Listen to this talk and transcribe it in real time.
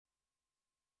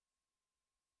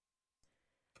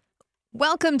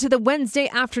Welcome to the Wednesday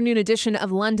afternoon edition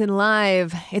of London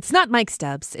Live. It's not Mike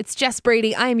Stubbs, it's Jess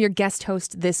Brady. I am your guest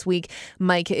host this week.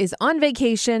 Mike is on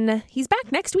vacation. He's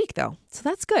back next week, though, so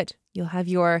that's good. You'll have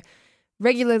your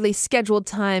regularly scheduled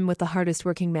time with the hardest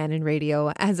working man in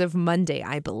radio as of Monday,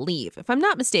 I believe. If I'm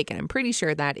not mistaken, I'm pretty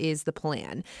sure that is the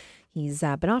plan. He's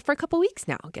been off for a couple weeks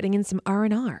now, getting in some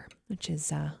R&R, which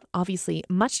is obviously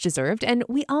much deserved, and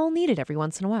we all need it every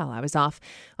once in a while. I was off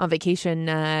on vacation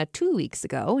 2 weeks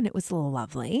ago, and it was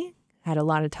lovely. Had a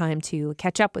lot of time to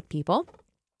catch up with people,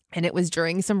 and it was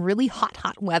during some really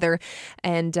hot weather.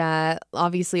 And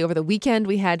obviously over the weekend,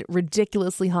 we had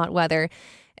ridiculously hot weather.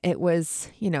 It was,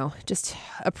 just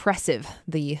oppressive,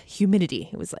 the humidity.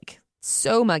 It was like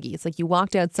so muggy. It's like you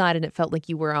walked outside and it felt like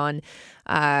you were on...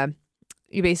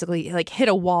 you basically hit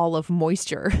a wall of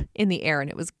moisture in the air, and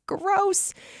it was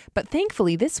gross. But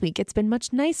thankfully this week it's been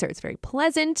much nicer. It's very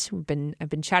pleasant. I've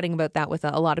been chatting about that with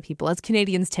a lot of people, as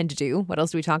Canadians tend to do. What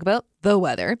else do we talk about? The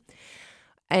weather.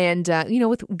 And,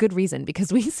 with good reason,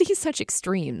 because we see such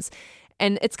extremes.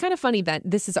 And it's kind of funny that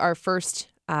this is our first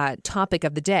topic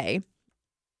of the day.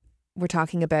 We're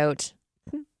talking about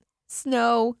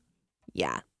snow.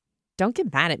 Yeah. Don't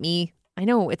get mad at me. I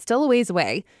know it's still a ways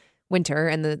away. Winter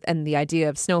and the idea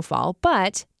of snowfall,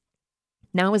 but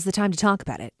now is the time to talk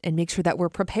about it and make sure that we're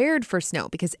prepared for snow,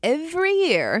 because every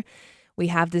year we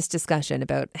have this discussion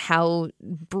about how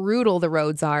brutal the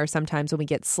roads are sometimes when we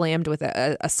get slammed with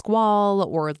a squall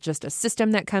or just a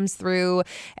system that comes through.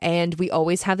 And we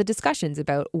always have the discussions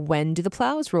about, when do the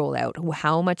plows roll out?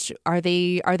 How much are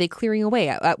they clearing away?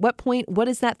 At what point, what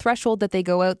is that threshold that they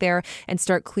go out there and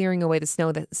start clearing away the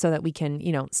snow so that we can,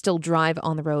 still drive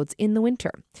on the roads in the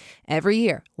winter? Every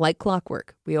year, like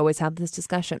clockwork, we always have this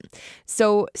discussion.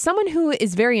 So someone who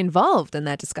is very involved in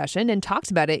that discussion and talked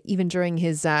about it even during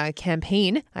his campaign,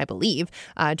 I believe,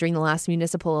 during the last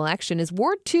municipal election, is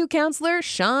Ward 2 Councillor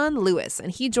Sean Lewis.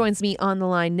 And he joins me on the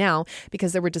line now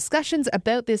because there were discussions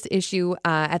about this issue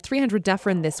at 300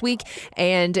 Dufferin this week.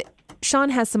 And Sean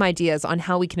has some ideas on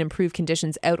how we can improve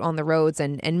conditions out on the roads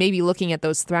and maybe looking at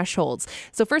those thresholds.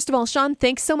 So first of all, Sean,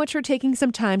 thanks so much for taking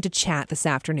some time to chat this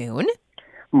afternoon.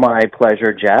 My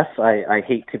pleasure, Jess. I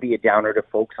hate to be a downer to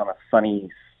folks on a sunny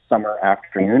summer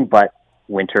afternoon, but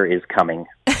winter is coming.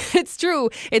 It's true.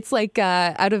 It's like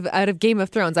out of Game of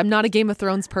Thrones. I'm not a Game of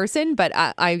Thrones person, but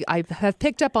I have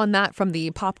picked up on that from the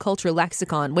pop culture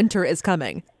lexicon. Winter is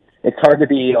coming. It's hard to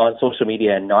be on social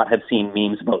media and not have seen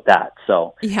memes about that.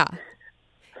 So yeah.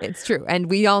 It's true. And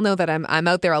we all know that I'm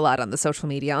out there a lot on the social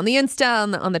media, on the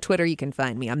Insta, on the Twitter. You can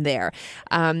find me. I'm there.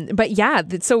 But yeah,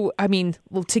 so,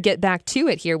 to get back to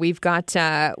it here, we've got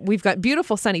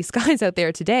beautiful sunny skies out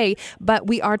there today, but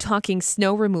we are talking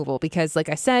snow removal because, like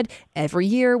I said, every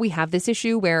year we have this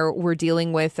issue where we're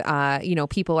dealing with,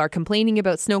 people are complaining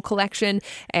about snow collection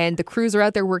and the crews are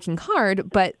out there working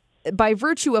hard, but by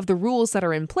virtue of the rules that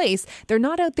are in place, they're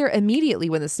not out there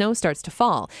immediately when the snow starts to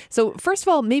fall. So first of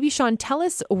all, maybe Sean, tell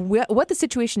us what the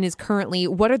situation is currently.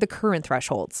 What are the current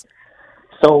thresholds?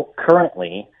 So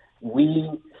currently,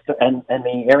 and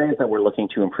the areas that we're looking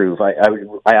to improve, I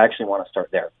actually want to start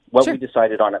there. What Sure. we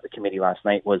decided on at the committee last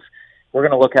night was we're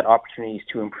going to look at opportunities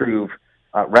to improve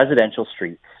residential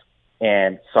streets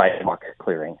and sidewalk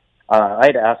clearing. I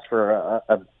had asked for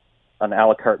an a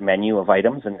la carte menu of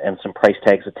items and some price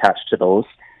tags attached to those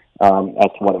as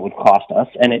to what it would cost us.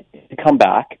 And it come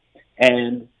back,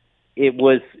 and it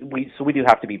was, we do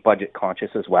have to be budget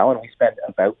conscious as well, and we spend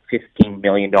about $15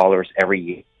 million every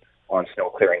year on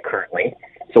snow clearing currently.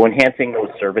 So enhancing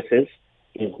those services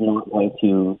is not going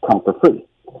to come for free.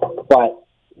 But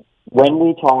when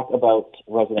we talk about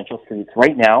residential streets,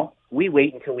 right now, we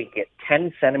wait until we get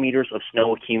 10 centimeters of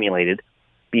snow accumulated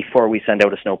before we send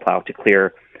out a snowplow to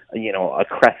clear a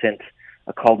crescent,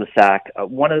 a cul-de-sac,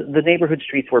 one of the neighborhood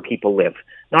streets where people live,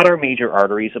 not our major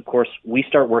arteries. Of course, we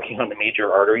start working on the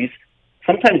major arteries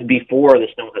sometimes before the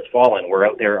snow has fallen. We're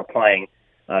out there applying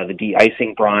the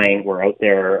de-icing brine. We're out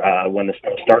there when the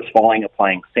snow starts falling,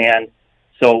 applying sand.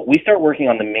 So we start working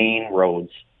on the main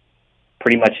roads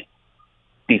pretty much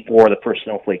before the first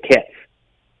snowflake hits.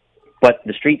 But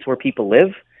the streets where people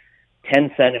live,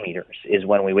 10 centimeters is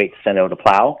when we wait to send out a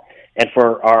plow. And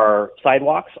for our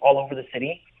sidewalks all over the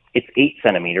city, it's 8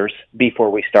 centimeters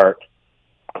before we start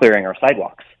clearing our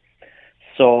sidewalks.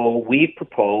 So we've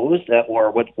proposed,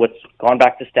 or what's gone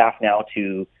back to staff now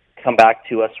to come back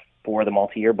to us for the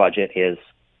multi-year budget is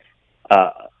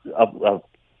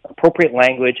appropriate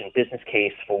language and business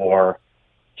case for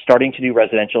starting to do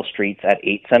residential streets at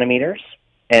 8 centimeters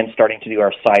and starting to do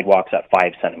our sidewalks at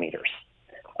 5 centimeters.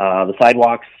 The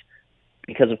sidewalks,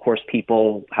 because of course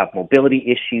people have mobility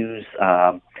issues,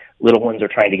 Little ones are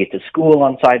trying to get to school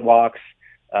on sidewalks.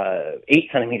 8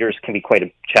 centimeters can be quite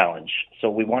a challenge. So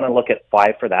we want to look at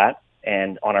 5 for that.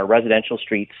 And on our residential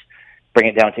streets, bring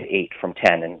it down to 8 from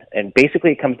 10. And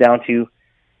basically it comes down to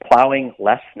plowing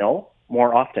less snow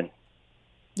more often.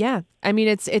 Yeah, I mean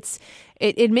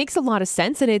it makes a lot of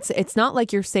sense, and it's not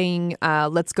like you're saying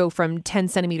let's go from 10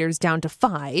 centimeters down to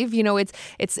 5. You know,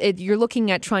 you're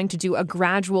looking at trying to do a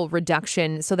gradual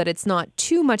reduction so that it's not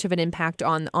too much of an impact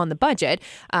on the budget,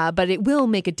 but it will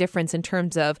make a difference in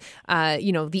terms of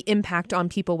the impact on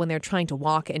people when they're trying to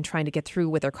walk and trying to get through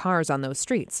with their cars on those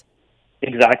streets.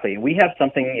 Exactly, we have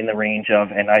something in the range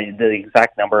of, and the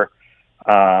exact number.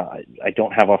 I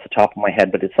don't have off the top of my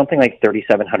head, but it's something like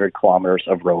 3,700 kilometers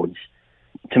of roads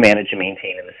to manage and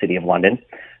maintain in the City of London.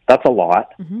 That's a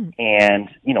lot. Mm-hmm. And,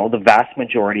 the vast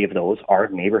majority of those are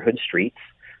neighborhood streets.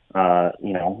 There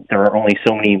are only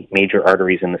so many major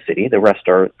arteries in the city. The rest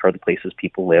are the places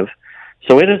people live.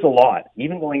 So it is a lot.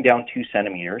 Even going down 2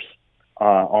 centimeters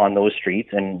on those streets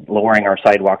and lowering our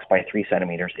sidewalks by 3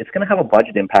 centimeters, it's going to have a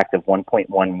budget impact of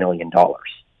 $1.1 million.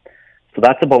 So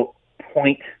that's about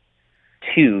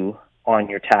 0.2 on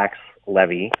your tax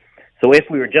levy. So if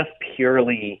we were just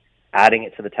purely adding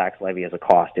it to the tax levy as a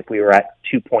cost, if we were at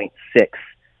 2.6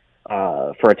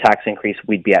 for a tax increase,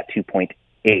 we'd be at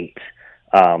 2.8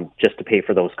 just to pay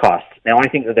for those costs. Now, I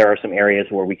think that there are some areas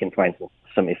where we can find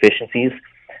some efficiencies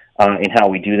in how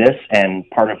we do this, and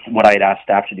part of what I'd asked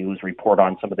staff to do is report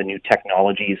on some of the new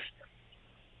technologies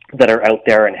that are out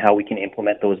there and how we can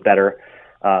implement those better.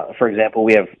 For example,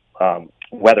 we have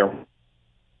weather.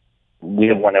 We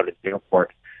have one out at the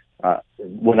airport.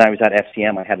 When I was at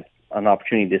FCM, I had an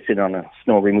opportunity to sit on a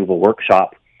snow removal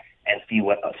workshop and see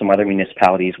what some other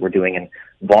municipalities were doing. And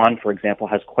Vaughan, for example,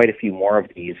 has quite a few more of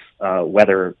these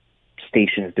weather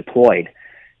stations deployed.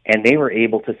 And they were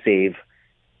able to save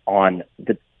on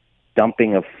the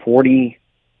dumping of 40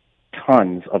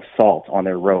 tons of salt on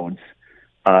their roads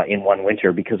in one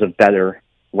winter because of better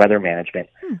weather management.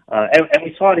 And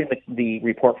we saw it in the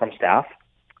report from staff.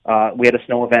 We had a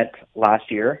snow event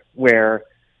last year where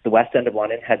the west end of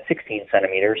London had 16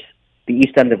 centimeters. The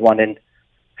east end of London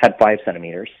had 5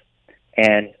 centimeters.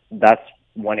 And that's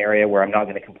one area where I'm not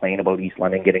going to complain about East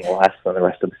London getting less than the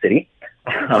rest of the city.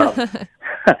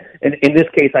 In this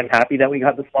case, I'm happy that we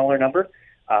got the smaller number.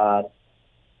 But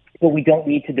we don't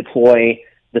need to deploy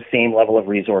the same level of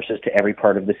resources to every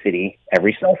part of the city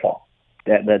every snowfall.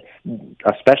 That's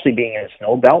especially being in a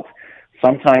snow belt.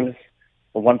 Sometimes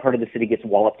one part of the city gets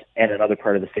walloped and another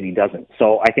part of the city doesn't.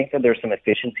 So I think that there's some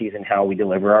efficiencies in how we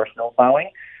deliver our snow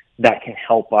plowing that can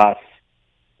help us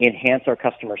enhance our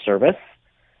customer service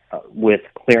with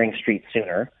clearing streets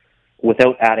sooner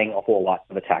without adding a whole lot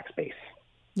to the tax base.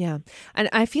 Yeah. And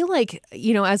I feel like,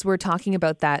 as we're talking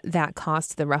about that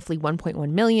cost, the roughly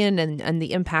 1.1 million and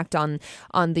the impact on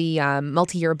the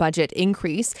multi-year budget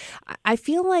increase, I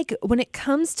feel like when it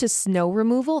comes to snow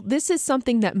removal, this is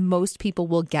something that most people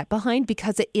will get behind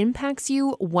because it impacts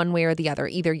you one way or the other.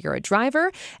 Either you're a driver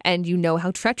and you know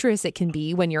how treacherous it can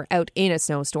be when you're out in a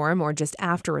snowstorm or just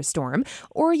after a storm,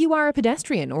 or you are a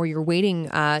pedestrian or you're waiting,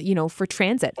 for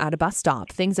transit at a bus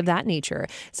stop, things of that nature.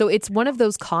 So it's one of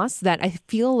those costs that I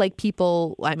feel like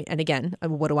people, and again,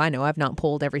 what do I know? I've not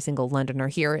polled every single Londoner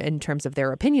here in terms of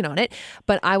their opinion on it,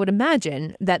 but I would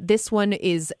imagine that this one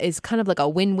is kind of like a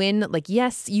win-win. Like,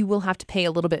 yes, you will have to pay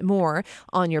a little bit more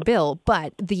on your bill,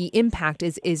 but the impact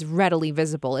is readily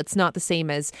visible. It's not the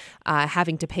same as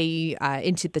having to pay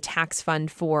into the tax fund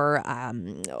for,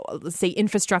 let's say,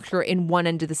 infrastructure in one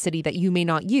end of the city that you may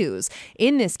not use.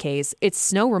 In this case, it's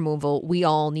snow removal. We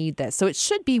all need this. So it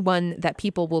should be one that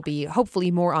people will be hopefully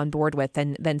more on board with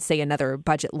than say another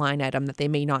budget line item that they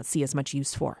may not see as much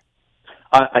use for.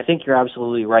 I think you're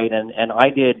absolutely right, and I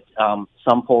did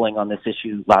some polling on this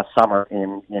issue last summer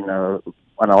in an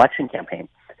election campaign.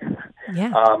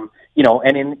 Yeah.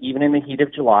 And even in the heat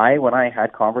of July, when I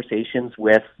had conversations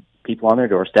with people on their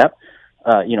doorstep,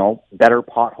 better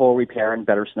pothole repair and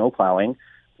better snow plowing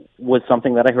was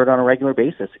something that I heard on a regular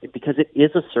basis because it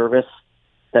is a service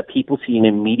that people see an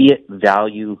immediate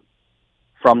value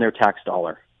from their tax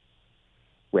dollar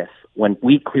with. When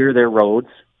we clear their roads,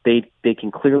 they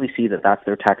can clearly see that that's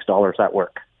their tax dollars at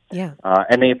work. Yeah.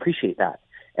 And they appreciate that.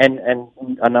 And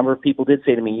a number of people did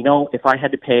say to me, if I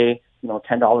had to pay,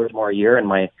 $10 more a year and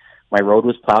my road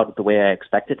was plowed the way I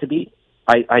expect it to be,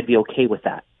 I'd be okay with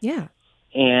that. Yeah.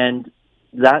 And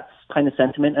that's kind of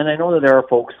sentiment. And I know that there are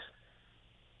folks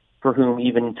for whom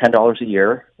even $10 a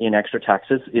year in extra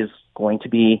taxes is going to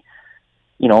be,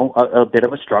 a bit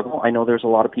of a struggle. I know there's a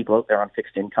lot of people out there on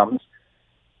fixed incomes,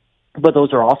 but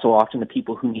those are also often the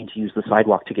people who need to use the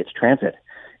sidewalk to get to transit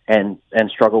and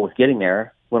struggle with getting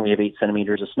there when we have 8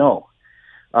 centimeters of snow.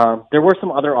 There were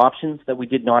some other options that we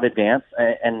did not advance,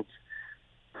 and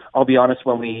I'll be honest,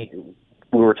 when we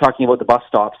were talking about the bus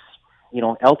stops,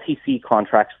 LTC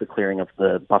contracts the clearing of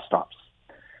the bus stops.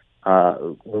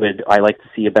 Would I like to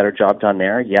see a better job done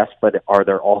there? Yes, but are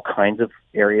there all kinds of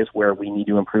areas where we need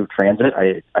to improve transit?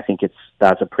 I think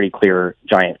that's a pretty clear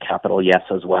giant capital yes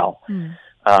as well.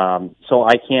 So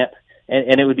I can't,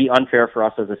 and it would be unfair for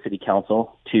us as a city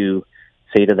council to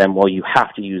say to them, well, you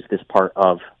have to use this part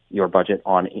of your budget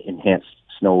on enhanced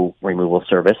snow removal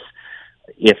service.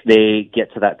 If they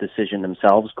get to that decision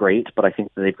themselves, great, but I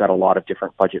think that they've got a lot of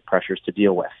different budget pressures to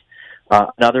deal with.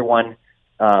 Another one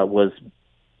was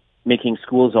making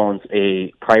school zones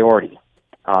a priority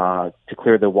to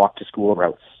clear the walk-to-school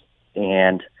routes.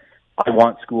 And I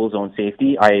want school zone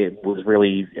safety. I was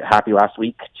really happy last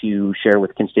week to share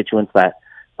with constituents that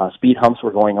speed humps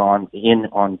were going on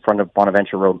front of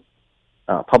Bonaventure Road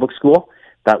Public School.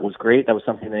 That was great. That was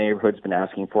something the neighborhood's been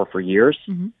asking for years.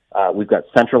 We've got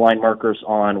center line markers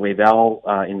on Wavell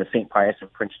in the St. Pius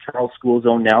and Prince Charles school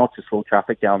zone now to slow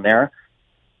traffic down there.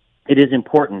 It is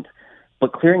important,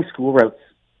 but clearing school routes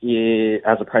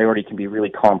as a priority can be really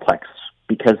complex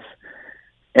because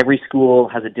every school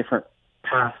has a different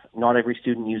path. Not every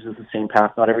student uses the same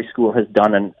path. Not every school has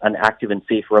done an active and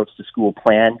safe routes to school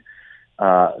plan.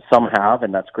 Some have,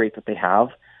 and that's great that they have.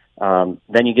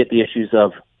 Then you get the issues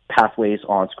of pathways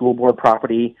on school board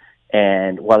property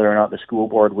and whether or not the school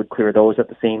board would clear those at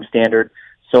the same standard.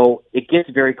 So it gets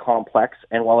very complex,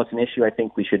 and while it's an issue I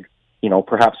think we should,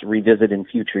 perhaps revisit in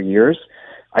future years,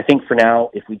 I think for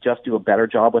now, if we just do a better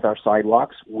job with our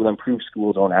sidewalks, we'll improve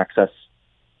school zone access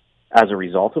as a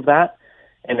result of that,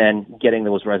 and then getting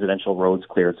those residential roads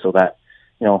cleared so that,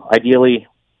 ideally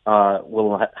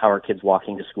we'll have our kids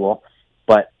walking to school,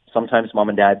 but sometimes mom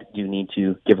and dad do need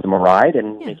to give them a ride,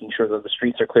 and making sure that the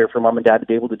streets are clear for mom and dad to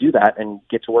be able to do that and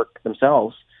get to work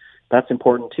themselves, that's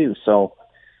important too. So,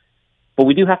 but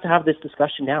we do have to have this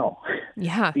discussion now.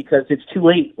 Yeah. Because it's too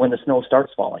late when the snow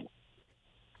starts falling.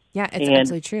 Yeah, it's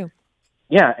absolutely true.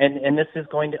 Yeah, and this is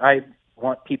going to, I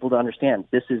want people to understand,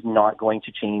 this is not going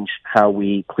to change how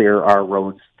we clear our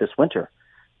roads this winter,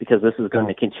 because this is going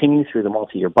to continue through the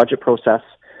multi-year budget process.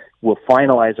 We'll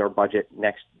finalize our budget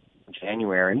next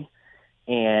January,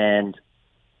 and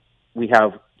we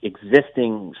have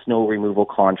existing snow removal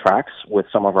contracts with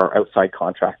some of our outside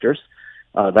contractors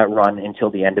that run until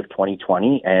the end of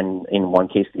 2020, and in one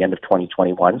case, the end of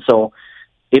 2021. So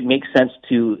it makes sense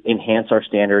to enhance our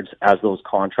standards as those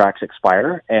contracts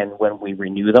expire, and when we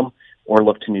renew them or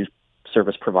look to new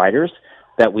service providers,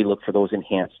 that we look for those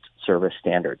enhanced service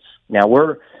standards. Now,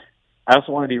 I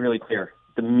also want to be really clear.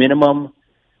 The minimum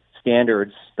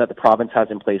standards that the province has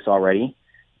in place already,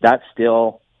 that's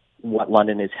still what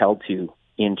London is held to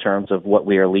in terms of what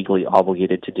we are legally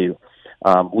obligated to do.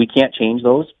 We can't change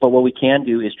those, but what we can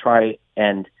do is try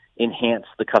and enhance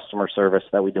the customer service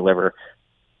that we deliver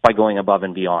by going above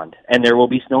and beyond. And there will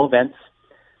be snow events.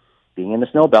 Being in the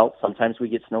snow belt, sometimes we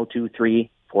get snow 2, 3,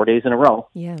 4 days in a row,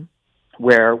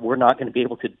 where we're not going to be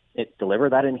able to deliver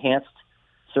that enhanced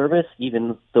service,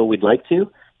 even though we'd like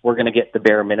to. We're going to get the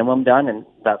bare minimum done, and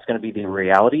that's going to be the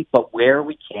reality. But where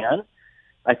we can,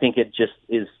 I think it just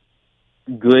is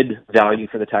good value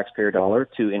for the taxpayer dollar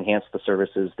to enhance the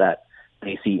services that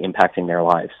they see impacting their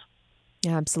lives.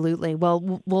 Yeah, absolutely.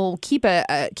 Well, we'll keep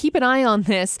an eye on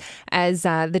this as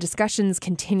the discussions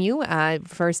continue.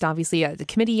 First, obviously, the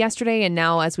committee yesterday, and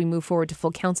now as we move forward to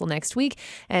full council next week.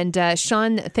 And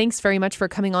Sean, thanks very much for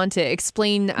coming on to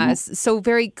explain so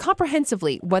very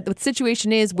comprehensively what the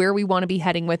situation is, where we want to be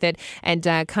heading with it, and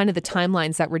kind of the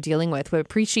timelines that we're dealing with. We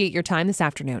appreciate your time this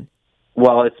afternoon.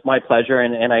 Well, it's my pleasure,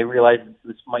 and I realize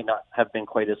this might not have been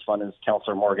quite as fun as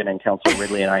Councillor Morgan and Councillor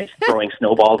Ridley and I throwing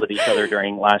snowballs at each other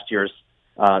during last year's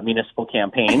municipal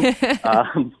campaign.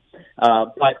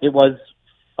 But it was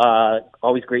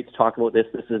always great to talk about this.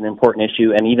 This is an important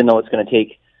issue, and even though it's going to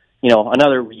take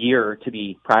another year to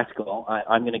be practical,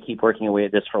 I'm going to keep working away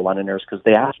at this for Londoners because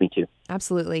they asked me to.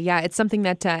 Absolutely. Yeah, it's something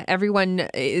that everyone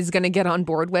is going to get on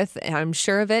board with. I'm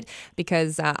sure of it,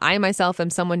 because I myself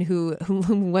am someone who,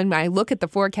 when I look at the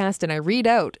forecast and I read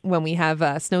out when we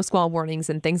have snow squall warnings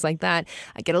and things like that,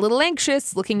 I get a little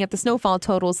anxious looking at the snowfall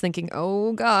totals thinking,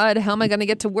 oh God, how am I going to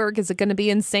get to work? Is it going to be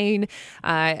insane?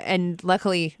 And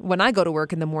luckily, when I go to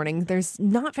work in the morning, there's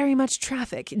not very much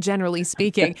traffic, generally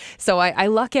speaking. So I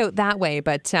luck out out that way.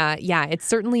 But yeah, it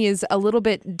certainly is a little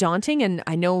bit daunting. And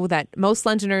I know that most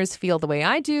Londoners feel the way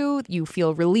I do. You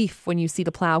feel relief when you see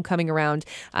the plow coming around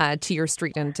to your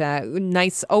street. And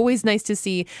always nice to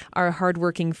see our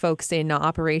hardworking folks in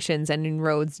operations and in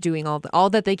roads doing all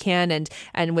that they can.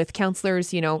 And with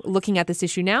councillors, looking at this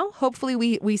issue now, hopefully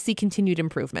we see continued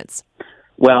improvements.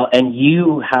 Well, and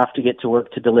you have to get to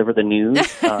work to deliver the news.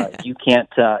 You can't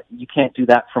do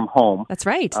that from home. That's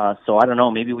right. So I don't know.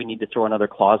 Maybe we need to throw another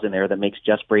clause in there that makes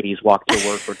Jess Brady's walk to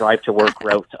work or drive to work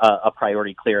route a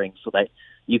priority clearing, so that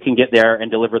you can get there and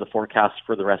deliver the forecast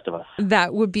for the rest of us.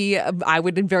 That would be, I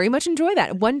would very much enjoy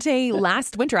that. One day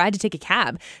last winter, I had to take a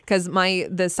cab because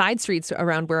the side streets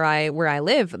around where I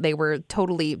live, they were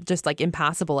totally just like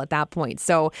impassable at that point.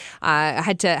 So I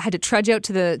had to trudge out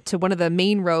to one of the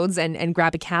main roads and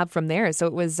grab a cab from there. So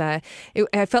it was, I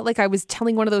felt like I was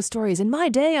telling one of those stories. In my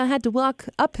day, I had to walk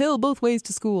uphill both ways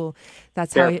to school.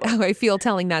 That's how I feel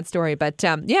telling that story. But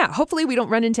yeah, hopefully we don't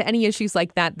run into any issues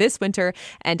like that this winter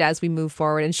and as we move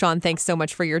forward. And Sean, thanks so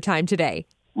much for your time today.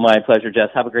 My pleasure, Jess.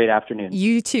 Have a great afternoon.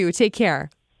 You too. Take care.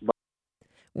 Bye.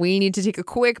 We need to take a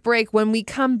quick break. When we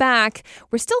come back,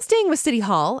 we're still staying with City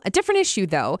Hall. A different issue,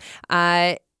 though.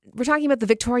 We're talking about the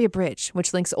Victoria Bridge,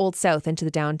 which links Old South into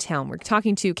the downtown. We're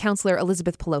talking to Councillor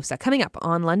Elizabeth Pelosa coming up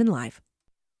on London Live.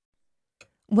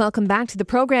 Welcome back to the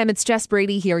program. It's Jess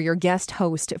Brady here, your guest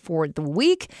host for the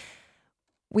week.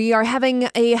 We are having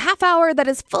a half hour that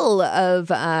is full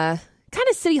of kind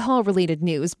of City Hall related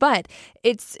news, but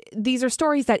these are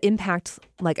stories that impact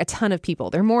like a ton of people.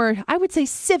 They're more, I would say,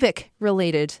 civic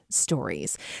related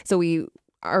stories. So we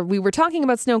were talking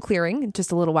about snow clearing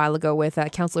just a little while ago with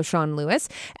Councillor Sean Lewis,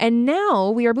 and now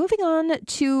we are moving on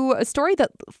to a story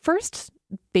that first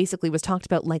basically was talked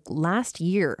about like last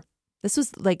year. This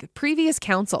was like previous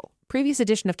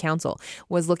edition of council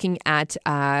was looking at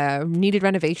needed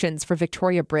renovations for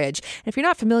Victoria Bridge. And if you're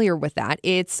not familiar with that,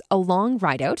 it's a long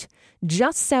ride out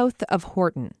just south of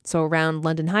Horton. So around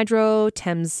London Hydro,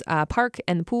 Thames Park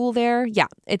and the pool there. Yeah,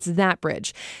 it's that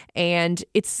bridge. And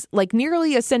it's like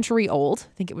nearly a century old.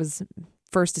 I think it was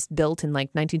first built in like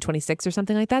 1926 or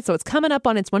something like that. So it's coming up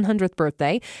on its 100th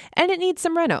birthday and it needs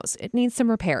some renos. It needs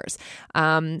some repairs.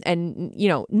 And,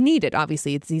 needed,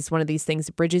 obviously. It's one of these things,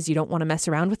 bridges, you don't want to mess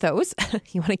around with those.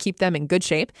 You want to keep them in good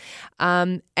shape.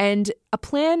 And a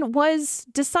plan was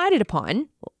decided upon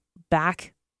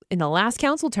back in the last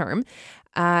council term.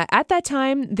 At that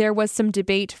time, there was some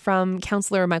debate from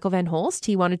Councillor Michael Van Holst.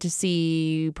 He wanted to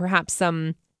see perhaps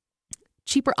some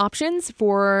cheaper options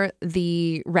for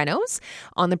the renos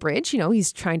on the bridge.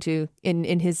 He's trying to,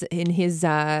 in his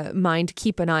mind,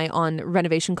 keep an eye on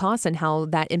renovation costs and how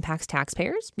that impacts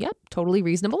taxpayers. Yep, totally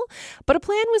reasonable. But a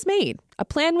plan was made. A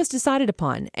plan was decided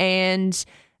upon. And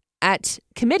at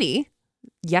committee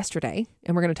yesterday,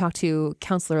 and we're going to talk to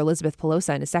Councillor Elizabeth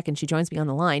Pelosa in a second. She joins me on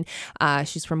the line.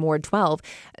 She's from Ward 12.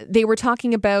 They were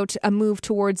talking about a move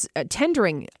towards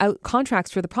tendering out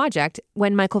contracts for the project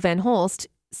when Michael Van Holst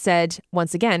said,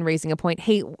 once again, raising a point,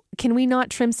 hey, can we not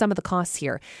trim some of the costs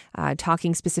here?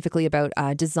 Talking specifically about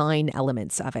design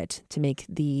elements of it to make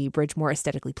the bridge more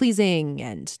aesthetically pleasing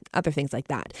and other things like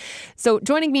that. So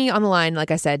joining me on the line,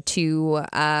 like I said, to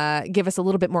give us a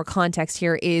little bit more context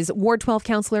here is Ward 12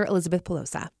 Councillor Elizabeth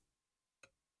Pelosa.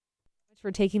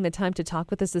 For taking the time to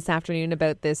talk with us this afternoon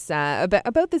about this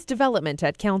about this development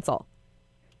at council.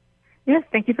 Yes,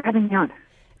 thank you for having me on.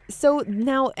 So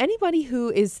now anybody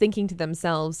who is thinking to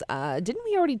themselves, didn't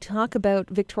we already talk about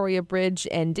Victoria Bridge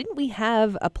and didn't we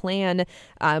have a plan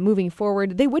moving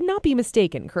forward? They would not be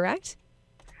mistaken, correct?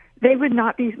 They would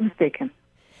not be mistaken.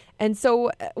 And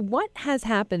so what has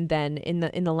happened then in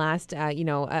the last,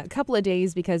 a couple of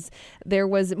days, because there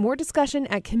was more discussion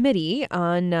at committee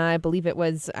on, I believe it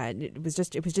was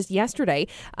just yesterday.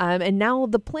 And now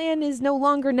the plan is no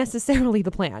longer necessarily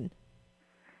the plan.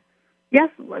 Yes,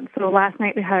 so last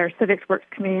night we had our Civics Works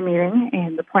Committee meeting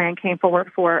and the plan came forward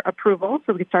for approval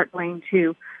so we could start going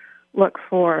to look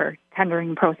for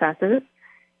tendering processes.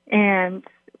 And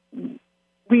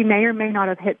we may or may not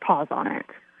have hit pause on it.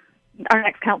 Our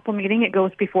next council meeting, it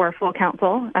goes before a full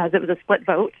council as it was a split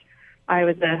vote. I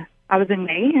was in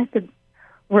May. I said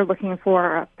we're looking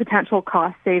for potential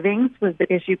cost savings was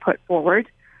the issue put forward,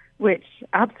 which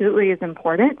absolutely is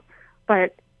important,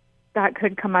 but that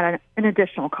could come at an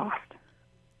additional cost.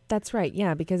 That's right,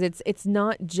 yeah, because it's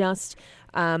not just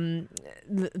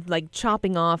like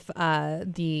chopping off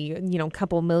the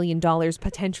couple $1 million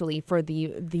potentially for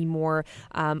the more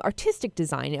artistic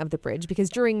design of the bridge, because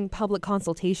during public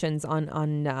consultations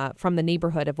on from the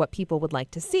neighborhood of what people would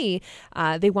like to see,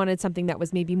 they wanted something that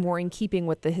was maybe more in keeping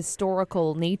with the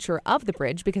historical nature of the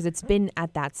bridge, because it's been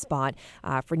at that spot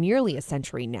for nearly a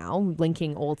century now,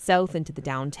 linking Old South into the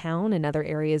downtown and other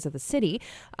areas of the city.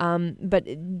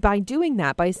 But by doing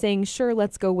that, by saying, sure,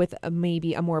 let's go with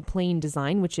maybe a more plain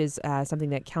design, which is something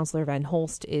that Councillor Van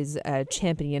Holst is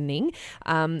championing,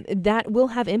 that will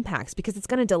have impacts because it's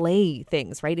going to delay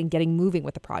things, right, in getting moving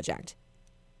with the project.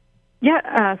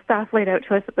 Yeah, staff laid out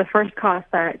to us that the first cost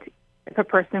that if a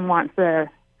person wants a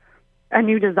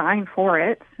new design for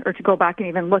it, or to go back and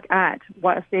even look at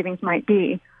what a savings might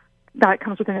be, that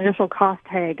comes with an initial cost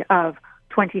tag of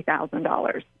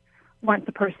 $20,000. Once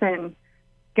the person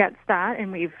gets that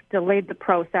and we've delayed the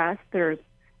process, there's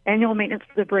annual maintenance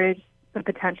for the bridge, the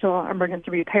potential emergency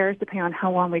repairs depending on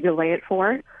how long we delay it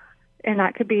for, and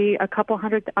that could be up to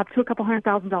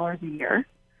 $200,000 a year.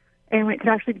 And it could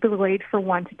actually be delayed for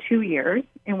 1 to 2 years,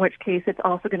 in which case it's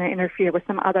also going to interfere with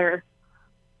some other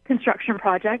construction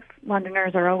projects.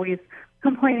 Londoners are always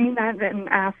complaining that and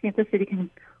asking if the city can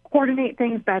coordinate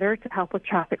things better to help with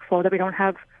traffic flow, that we don't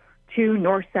have 2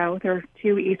 north-south or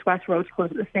 2 east-west roads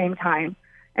closed at the same time.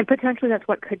 And potentially that's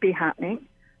what could be happening.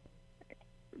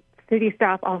 City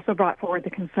staff also brought forward the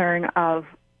concern of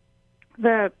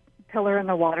the pillar in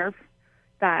the water,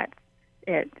 that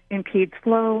it impedes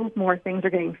flow, more things are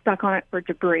getting stuck on it for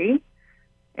debris.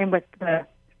 And with the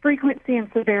frequency and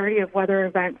severity of weather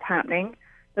events happening,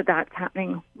 that's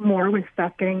happening more with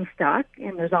stuff getting stuck.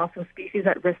 And there's also species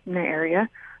at risk in the area.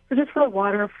 So just for the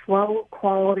water flow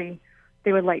quality,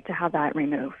 they would like to have that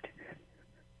removed.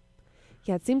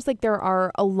 Yeah, it seems like there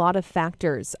are a lot of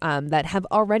factors that have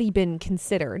already been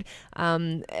considered,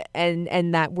 and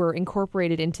that were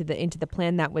incorporated into the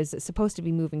plan that was supposed to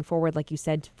be moving forward, like you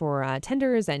said, for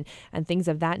tenders and things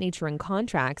of that nature and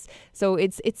contracts. So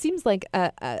it seems like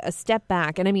a step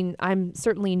back. And I mean, I'm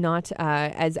certainly not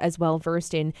as well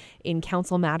versed in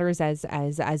council matters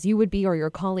as you would be, or your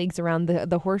colleagues around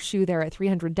the horseshoe there at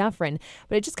 300 Dufferin.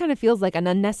 But it just kind of feels like an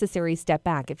unnecessary step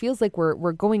back. It feels like we're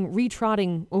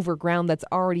retrotting over ground that's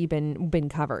already been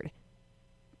covered.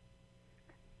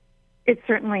 It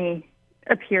certainly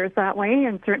appears that way,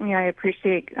 and certainly I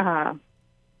appreciate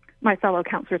my fellow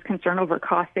councillors' concern over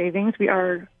cost savings. We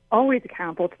are always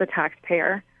accountable to the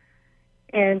taxpayer,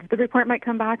 and the report might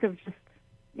come back of just,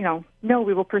 no,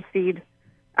 we will proceed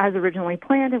as originally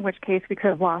planned, in which case we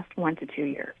could have lost 1 to 2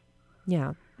 years.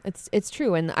 Yeah. It's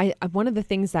true. And one of the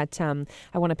things that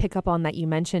I want to pick up on that you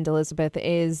mentioned, Elizabeth,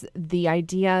 is the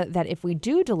idea that if we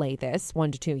do delay this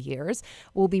 1 to 2 years,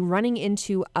 we'll be running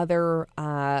into other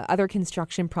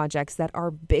construction projects that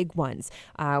are big ones.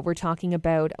 We're talking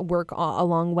about work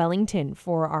along Wellington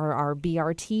for our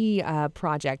BRT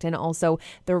project, and also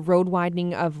the road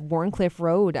widening of Warncliffe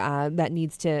Road that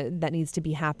needs to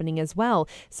be happening as well.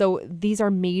 So these are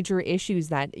major issues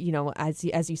that,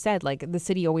 as you said, like the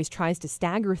city always tries to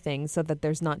stagger things so that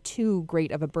there's not too great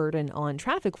of a burden on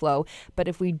traffic flow. But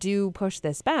if we do push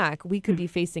this back, we could be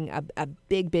facing a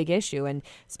big issue. And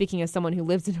speaking as someone who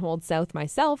lives in Old South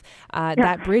myself,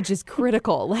 that bridge is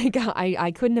critical. Like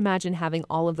I couldn't imagine having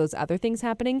all of those other things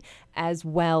happening as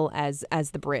well as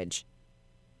the bridge.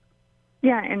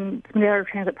 Yeah, and some of the other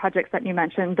transit projects that you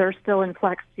mentioned, they're still in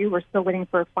flex too. We're still waiting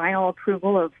for final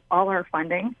approval of all our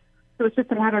funding. So it's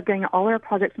just a matter of getting all our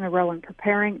projects in a row and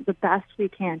preparing the best we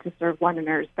can to serve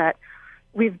Londoners, that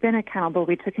we've been accountable.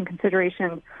 We took in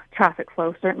consideration traffic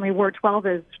flow. Certainly Ward 12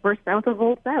 we're south of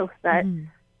Old South, that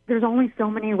there's only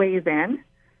so many ways in,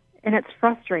 and it's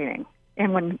frustrating.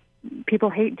 And when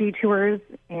people hate detours,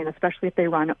 and especially if they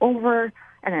run over,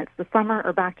 and it's the summer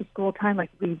or back to school time, like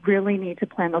we really need to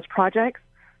plan those projects.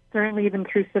 Certainly even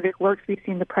through Civic Works, we've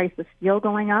seen the price of steel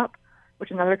going up, which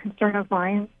is another concern of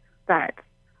mine, that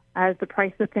as the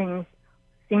price of things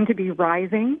seem to be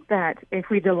rising, that if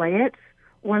we delay it,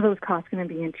 one of those costs is going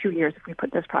to be in 2 years if we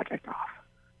put this project off.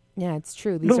 Yeah, it's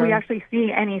true. Will we actually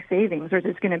see any savings, or is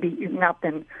it going to be eaten up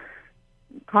in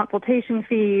consultation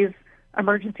fees,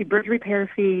 emergency bridge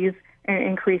repair fees, and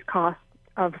increased cost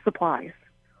of supplies,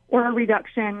 or a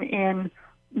reduction in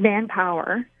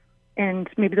manpower, and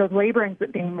maybe those labor ends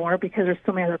up being more because there's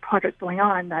so many other projects going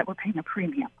on that we're paying a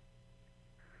premium?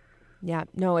 Yeah,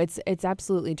 no, it's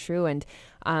absolutely true. And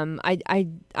I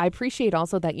appreciate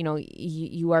also that,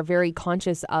 you are very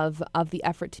conscious of the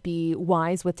effort to be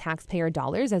wise with taxpayer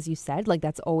dollars, as you said, like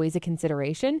that's always a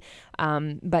consideration.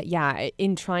 But yeah,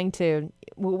 in trying to,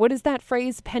 what is that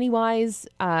phrase? Penny wise.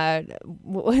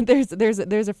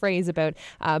 There's a phrase about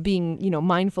being,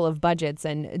 mindful of budgets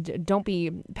and don't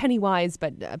be penny wise,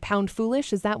 but pound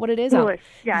foolish. Is that what it is? Foolish.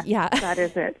 Yeah. That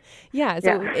is it. Yeah.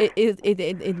 So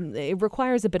it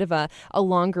requires a bit of a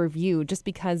longer view, just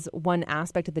because one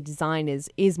aspect of the design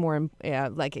is more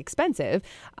expensive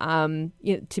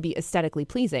to be aesthetically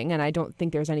pleasing. And I don't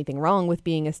think there's anything wrong with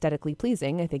being aesthetically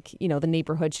pleasing. I think, the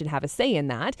neighborhood should have a say in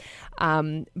that.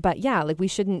 But yeah, like we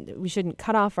shouldn't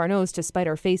cut off our nose to spite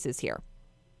our faces here.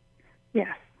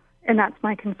 Yes. And that's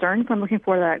my concern. So I'm looking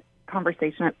for that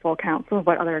conversation at full council of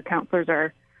what other councillors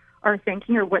are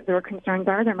thinking or what their concerns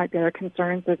are. There might be other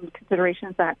concerns and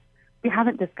considerations that we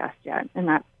haven't discussed yet. And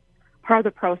that's part of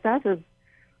the process, as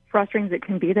frustrating as it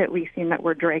can be that we seem that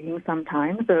we're dragging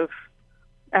sometimes of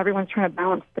everyone's trying to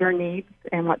balance their needs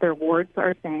and what their wards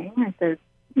are saying. I said,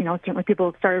 certainly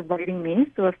people have started writing me.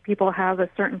 So if people have a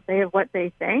certain say of what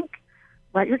they think,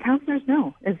 let your councillors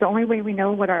know. It's the only way we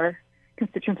know what our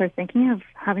constituents are thinking of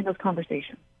having those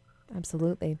conversations.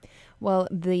 Absolutely. Well,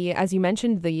 as you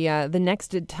mentioned, the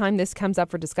next time this comes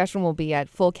up for discussion will be at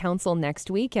full council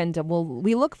next week, and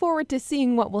we look forward to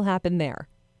seeing what will happen there.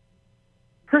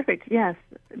 Perfect. Yes.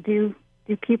 Do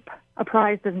keep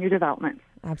apprised of new developments.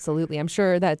 Absolutely. I'm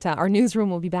sure that our newsroom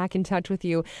will be back in touch with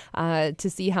you to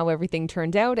see how everything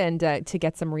turned out and to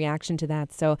get some reaction to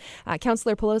that. So,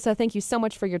 Councillor Pelosa, thank you so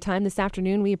much for your time this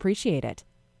afternoon. We appreciate it.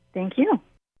 Thank you.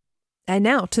 And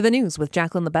now to the news with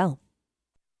Jacqueline LaBelle.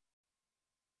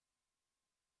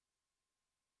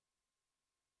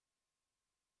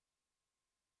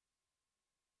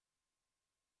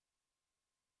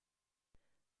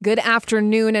 Good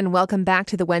afternoon and welcome back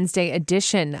to the Wednesday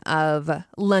edition of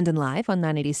London Live on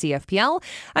 980 CFPL.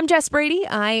 I'm Jess Brady.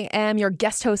 I am your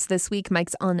guest host this week.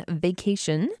 Mike's on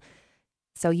vacation.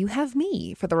 So you have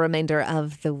me for the remainder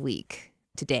of the week.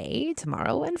 Today,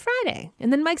 tomorrow, and Friday.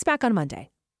 And then Mike's back on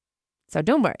Monday. So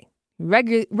don't worry.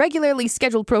 Regularly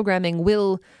scheduled programming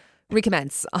will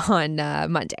recommence on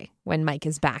Monday when Mike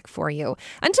is back for you.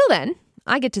 Until then,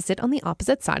 I get to sit on the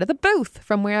opposite side of the booth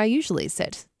from where I usually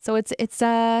sit. So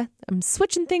I'm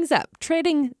switching things up,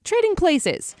 trading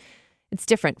places. It's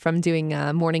different from doing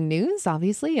morning news,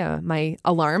 obviously. My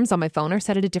alarms on my phone are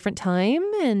set at a different time,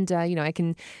 and I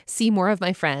can see more of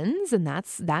my friends, and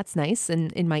that's nice.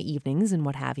 And in my evenings and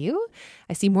what have you,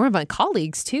 I see more of my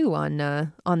colleagues too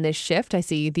on this shift. I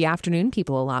see the afternoon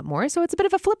people a lot more, so it's a bit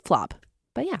of a flip flop.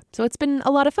 But yeah, so it's been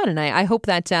a lot of fun, and I hope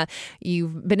that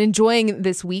you've been enjoying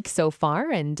this week so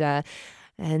far, and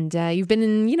you've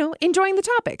been enjoying the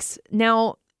topics.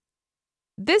 Now,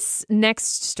 this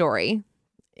next story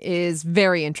is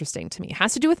very interesting to me. It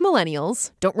has to do with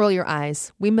millennials. Don't roll your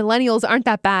eyes. We millennials aren't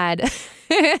that bad.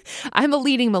 I'm a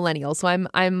leading millennial, so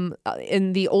I'm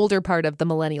in the older part of the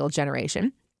millennial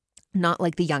generation, not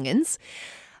like the youngins.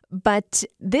 But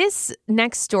this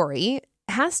next story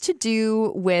has to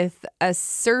do with a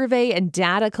survey and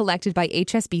data collected by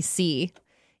HSBC.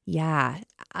 Yeah,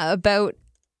 about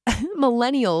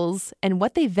millennials and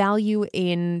what they value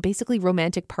in basically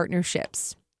romantic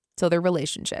partnerships. So their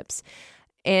relationships.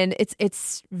 And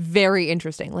it's very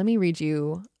interesting. Let me read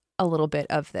you a little bit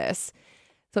of this.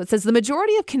 So it says the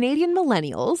majority of Canadian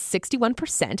millennials,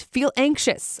 61%, feel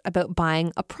anxious about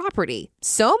buying a property.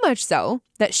 So much so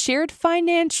that shared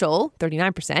financial,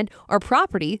 39%, or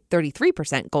property,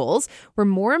 33% goals were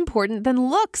more important than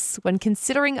looks when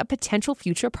considering a potential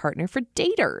future partner for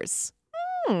daters.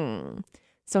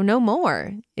 So no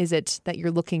more is it that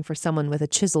you're looking for someone with a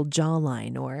chiseled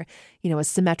jawline or, a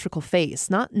symmetrical face.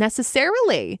 Not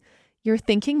necessarily. You're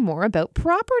thinking more about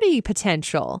property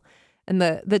potential. And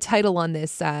the title on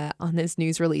this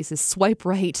news release is Swipe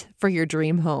Right for Your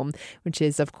Dream Home, which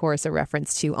is, of course, a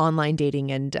reference to online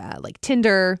dating and like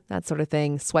Tinder, that sort of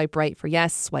thing. Swipe right for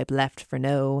yes, swipe left for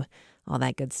no, all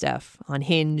that good stuff. On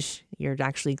Hinge, you're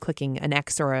actually clicking an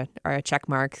X or a check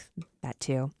mark, that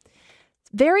too.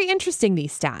 Very interesting,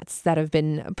 these stats that have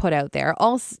been put out there.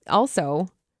 Also,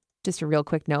 just a real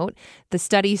quick note, the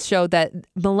studies show that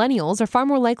millennials are far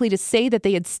more likely to say that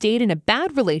they had stayed in a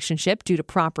bad relationship due to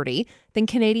property than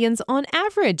Canadians on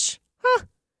average.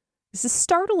 This is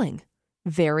startling.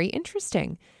 Very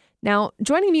interesting. Now,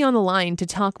 joining me on the line to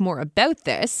talk more about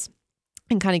this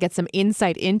and kind of get some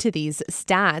insight into these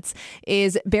stats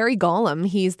is Barry Gollum.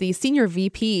 He's the Senior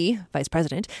VP, Vice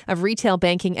President of Retail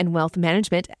Banking and Wealth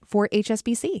Management for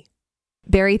HSBC.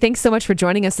 Barry, thanks so much for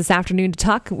joining us this afternoon to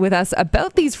talk with us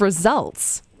about these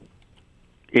results.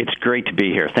 It's great to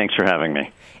be here. Thanks for having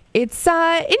me. It's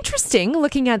interesting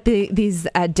looking at these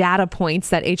data points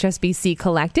that HSBC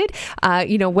collected.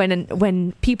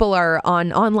 When people are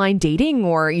on online dating,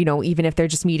 or even if they're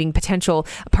just meeting potential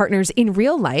partners in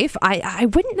real life, I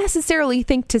wouldn't necessarily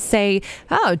think to say,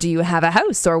 "Oh, do you have a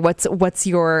house?" or "What's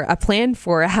your plan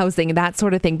for housing?" that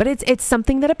sort of thing. But it's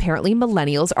something that apparently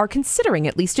millennials are considering,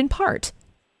 at least in part.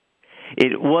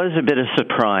 It was a bit of a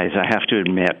surprise, I have to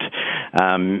admit.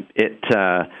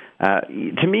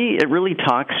 To me, it really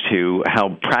talks to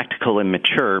how practical and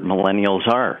mature millennials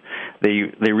are.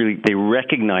 They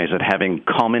recognize that having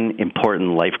common,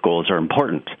 important life goals are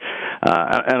important.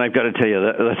 And I've got to tell you,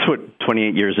 that's what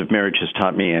 28 years of marriage has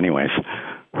taught me anyways.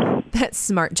 That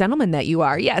smart gentleman that you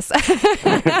are, yes.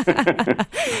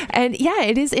 And yeah,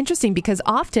 it is interesting because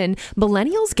often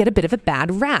millennials get a bit of a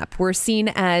bad rap. We're seen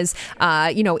as,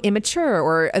 immature,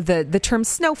 or the term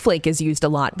snowflake is used a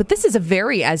lot. But this is a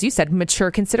very, as you said,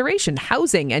 mature consideration,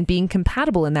 housing and being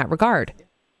compatible in that regard.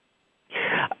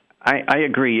 I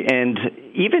agree. And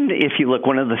even if you look,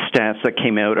 one of the stats that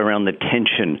came out around the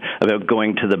tension about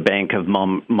going to the bank of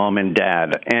mom and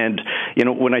dad. And,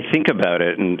 when I think about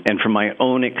it, and from my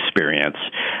own experience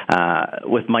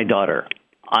with my daughter,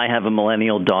 I have a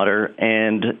millennial daughter,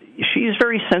 and she's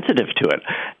very sensitive to it.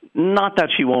 Not that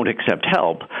she won't accept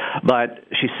help, but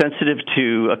she's sensitive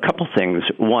to a couple things.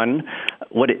 One,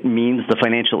 what it means, the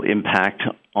financial impact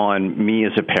on me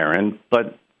as a parent,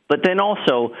 but then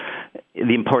also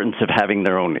the importance of having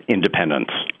their own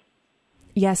independence.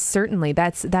 Yes, certainly.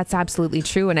 That's absolutely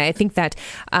true. And I think that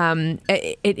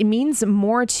it means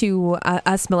more to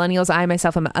us millennials. I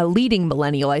myself am a leading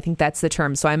millennial. I think that's the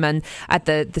term. So I'm at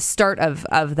the start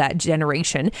of that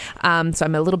generation. So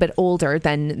I'm a little bit older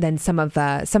than some of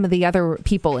the other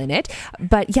people in it.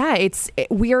 But yeah,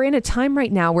 we are in a time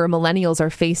right now where millennials are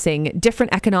facing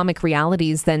different economic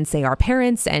realities than, say, our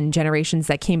parents and generations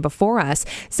that came before us.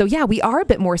 So yeah, we are a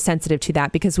bit more sensitive to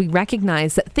that because we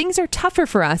recognize that things are tougher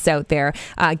for us out there.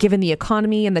 Given the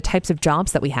economy and the types of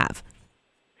jobs that we have?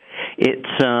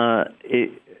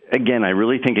 Again, I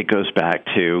really think it goes back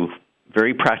to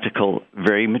very practical,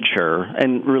 very mature,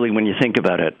 and really when you think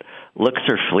about it, looks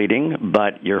are fleeting,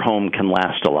 but your home can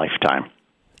last a lifetime.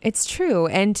 It's true.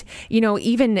 And,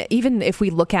 even if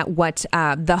we look at what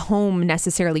the home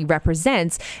necessarily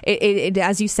represents, it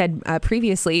as you said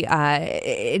previously,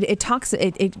 it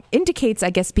indicates,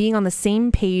 I guess, being on the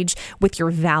same page with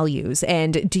your values.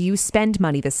 And do you spend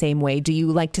money the same way? Do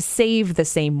you like to save the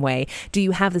same way? Do you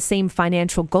have the same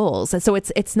financial goals? And so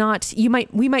it's not,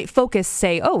 we might focus,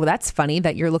 say, oh, that's funny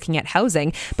that you're looking at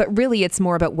housing, but really it's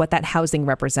more about what that housing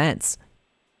represents.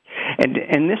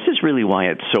 And this is really why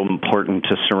it's so important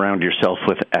to surround yourself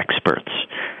with experts.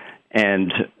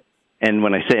 And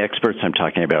when I say experts, I'm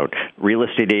talking about real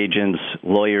estate agents,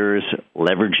 lawyers,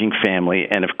 leveraging family,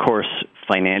 and of course,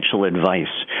 financial advice.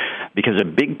 Because a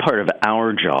big part of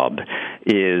our job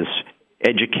is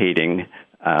educating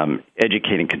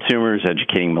consumers,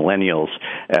 educating millennials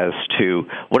as to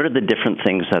what are the different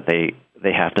things that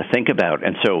they have to think about.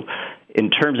 And so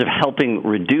in terms of helping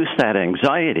reduce that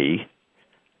anxiety,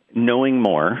 knowing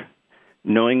more,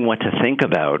 knowing what to think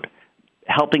about,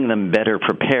 helping them better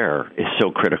prepare is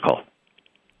so critical.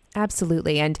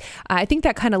 Absolutely. And I think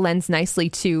that kind of lends nicely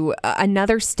to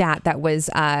another stat that was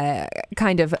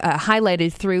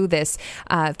highlighted through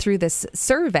this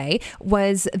survey,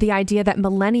 was the idea that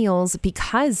millennials,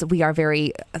 because we are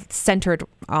very centered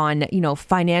on,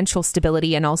 financial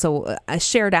stability and also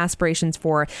shared aspirations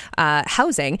for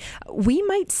housing, we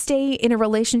might stay in a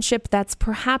relationship that's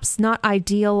perhaps not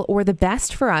ideal or the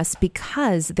best for us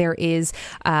because there is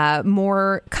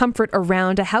more comfort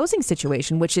around a housing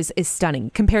situation, which is stunning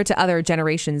compared to other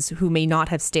generations who may not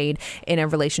have stayed in a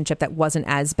relationship that wasn't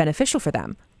as beneficial for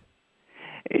them.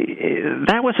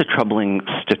 That was a troubling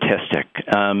statistic.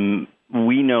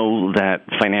 We know that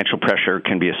financial pressure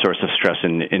can be a source of stress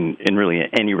in really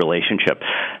any relationship.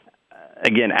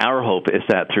 Again, our hope is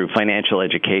that through financial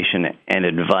education and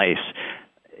advice,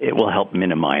 it will help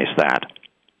minimize that.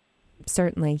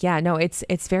 Certainly. Yeah, no, it's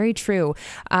very true.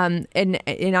 And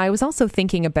I was also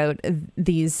thinking about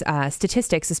these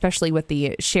statistics, especially with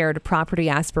the shared property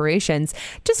aspirations,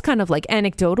 just kind of like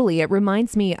anecdotally, it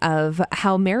reminds me of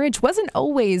how marriage wasn't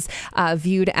always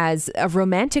viewed as a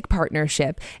romantic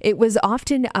partnership. It was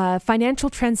often a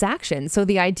financial transaction. So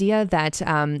the idea that,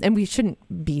 and we shouldn't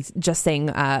be just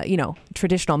saying,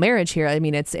 traditional marriage here. I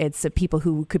mean, it's people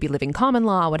who could be living common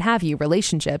law, what have you,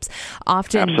 relationships.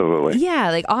 Often, absolutely. Yeah,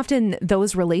 like often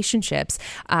those relationships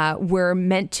were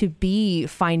meant to be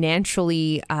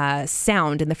financially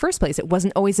sound in the first place. It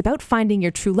wasn't always about finding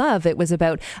your true love. It was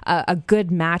about a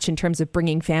good match in terms of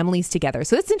bringing families together.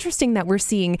 So it's interesting that we're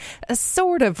seeing a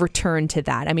sort of return to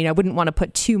that. I mean, I wouldn't want to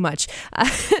put too much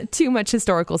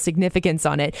historical significance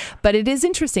on it, but it is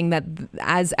interesting that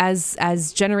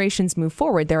as generations move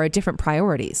forward, there are different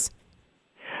priorities.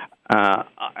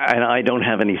 And I don't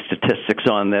have any statistics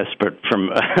on this, but from,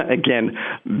 again,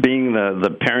 being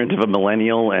the parent of a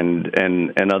millennial and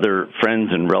other friends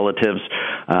and relatives,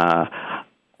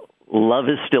 love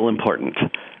is still important.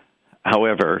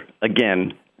 However,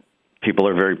 again, people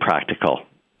are very practical.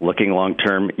 Looking long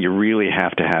term, you really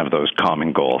have to have those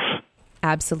common goals.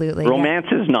 Absolutely. Romance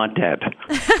is not dead.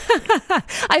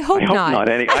 I hope not.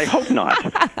 I hope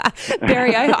not.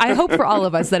 Barry, I hope for all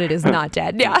of us that it is not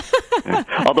dead. Yeah.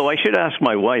 Although I should ask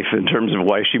my wife in terms of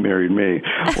why she married me.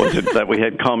 Was it that we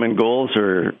had common goals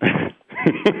or...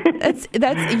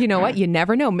 That's you know what, you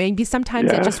never know. Maybe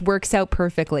sometimes it just works out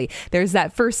perfectly. There's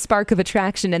that first spark of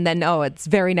attraction, and then it's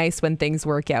very nice when things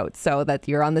work out so that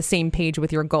you're on the same page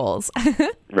with your goals.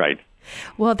 Right.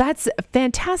 Well, that's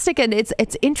fantastic, and it's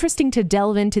interesting to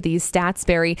delve into these stats,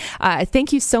 Barry.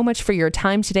 Thank you so much for your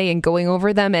time today and going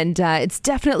over them, and it's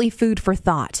definitely food for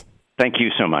thought. Thank you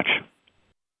so much.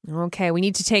 Okay, we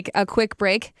need to take a quick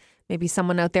break. Maybe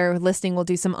someone out there listening will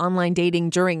do some online dating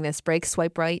during this break.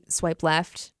 Swipe right, swipe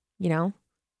left,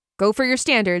 Go for your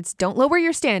standards. Don't lower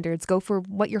your standards. Go for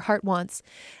what your heart wants.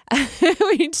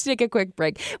 We need to take a quick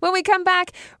break. When we come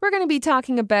back, we're going to be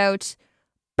talking about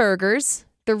burgers,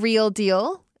 the real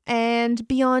deal, and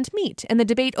Beyond Meat, and the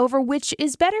debate over which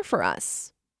is better for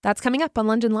us. That's coming up on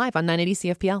London Live on 980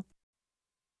 CFPL.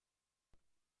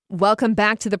 Welcome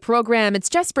back to the program. It's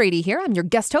Jess Brady here. I'm your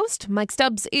guest host. Mike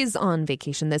Stubbs is on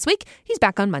vacation this week. He's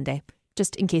back on Monday,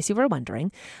 just in case you were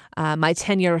wondering. My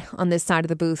tenure on this side of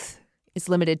the booth is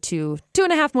limited to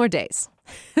 2.5 more days.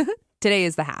 Today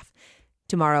is the half.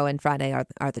 Tomorrow and Friday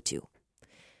are the 2.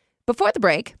 Before the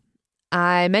break,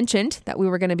 I mentioned that we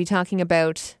were going to be talking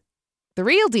about the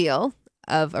real deal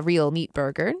of a real meat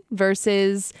burger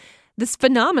versus this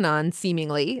phenomenon,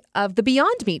 seemingly, of the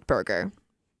Beyond Meat burger.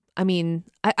 I mean,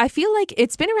 I feel like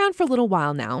it's been around for a little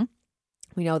while now.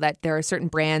 We know that there are certain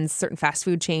brands, certain fast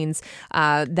food chains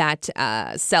that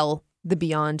sell the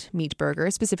Beyond Meat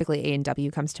burger, specifically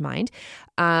A&W comes to mind.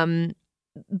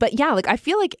 But yeah, I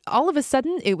feel like all of a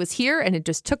sudden it was here and it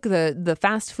just took the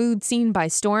fast food scene by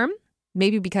storm.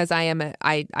 Maybe because I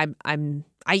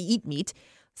eat meat,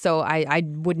 so I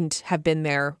wouldn't have been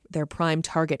their prime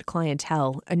target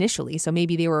clientele initially. So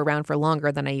maybe they were around for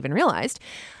longer than I even realized.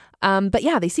 But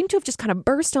yeah, they seem to have just kind of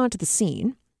burst onto the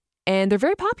scene, and they're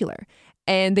very popular.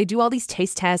 And they do all these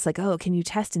taste tests, like, oh, can you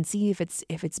test and see if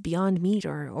it's Beyond Meat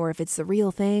or if it's the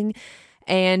real thing?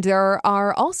 And there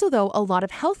are also, though, a lot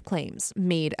of health claims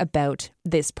made about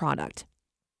this product.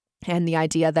 And the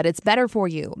idea that it's better for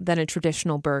you than a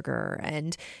traditional burger.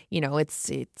 And,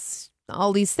 it's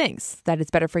all these things, that it's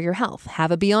better for your health.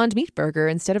 Have a Beyond Meat burger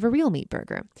instead of a real meat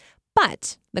burger.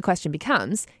 But the question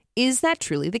becomes, is that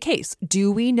truly the case?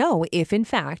 Do we know if, in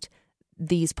fact,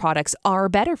 these products are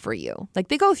better for you?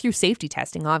 They go through safety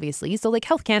testing, obviously. So,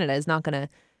 Health Canada is not going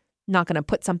to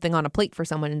put something on a plate for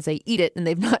someone and say, eat it, and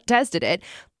they've not tested it.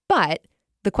 But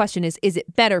the question is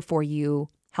it better for you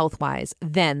health-wise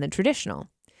than the traditional?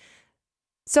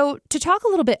 So to talk a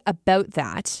little bit about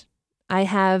that, I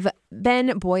have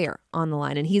Ben Boyer on the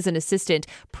line, and he's an assistant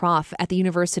prof at the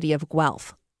University of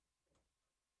Guelph.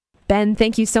 Ben,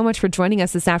 thank you so much for joining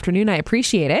us this afternoon. I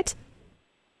appreciate it.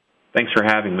 Thanks for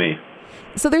having me.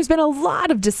 So there's been a lot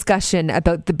of discussion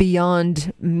about the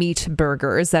Beyond Meat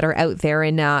burgers that are out there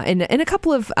in a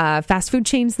couple of fast food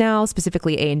chains now.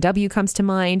 Specifically, A&W comes to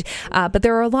mind. But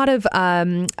there are a lot of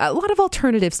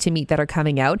alternatives to meat that are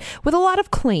coming out with a lot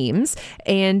of claims,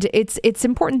 and it's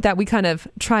important that we kind of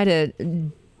try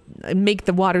to make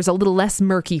the waters a little less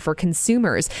murky for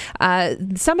consumers.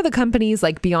 Some of the companies,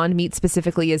 like Beyond Meat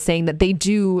specifically, is saying that they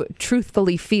do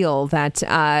truthfully feel that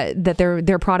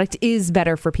their product is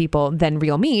better for people than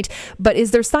real meat. But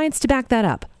is there science to back that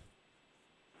up?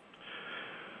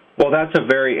 Well, that's a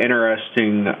very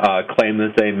interesting claim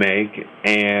that they make,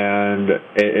 and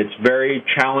it's very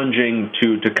challenging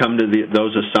to come to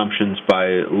those assumptions by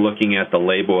looking at the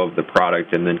label of the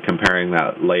product and then comparing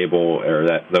that label or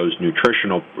that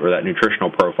nutritional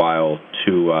profile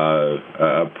to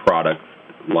a product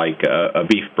like a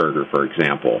beef burger, for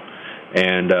example.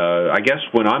 And I guess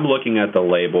when I'm looking at the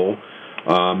label,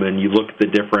 and you look at the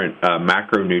different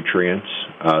macronutrients,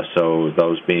 so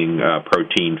those being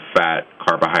protein, fat,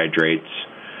 carbohydrates,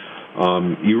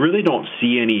 you really don't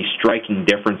see any striking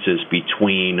differences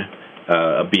between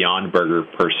a Beyond Burger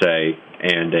per se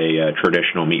and a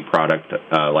traditional meat product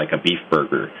like a beef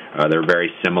burger. They're very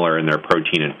similar in their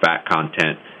protein and fat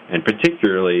content, and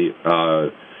particularly,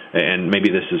 and maybe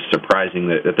this is surprising,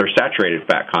 that their saturated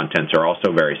fat contents are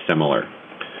also very similar.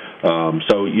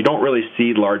 So you don't really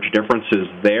see large differences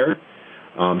there.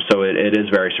 So it is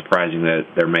very surprising that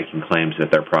they're making claims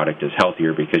that their product is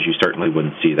healthier, because you certainly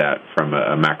wouldn't see that from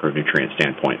a macronutrient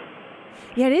standpoint.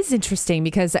 Yeah, it is interesting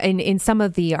because in some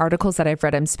of the articles that I've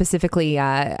read, I'm specifically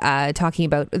talking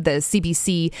about the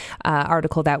CBC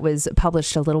article that was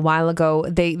published a little while ago.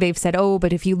 They've said,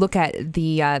 but if you look at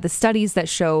the studies that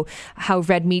show how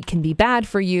red meat can be bad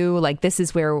for you, like this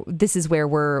is where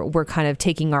we're kind of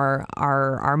taking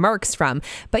our marks from.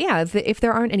 But yeah, if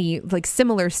there aren't any like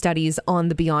similar studies on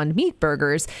the Beyond Meat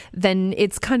burgers, then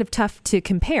it's kind of tough to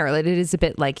compare. It is a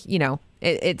bit like,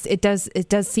 It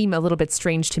does seem a little bit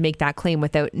strange to make that claim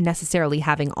without necessarily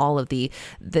having all of the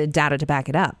data to back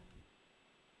it up.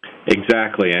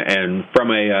 Exactly, and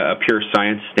from a pure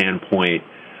science standpoint,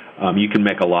 you can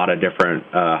make a lot of different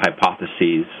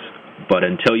hypotheses, but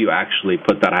until you actually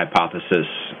put that hypothesis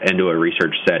into a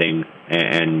research setting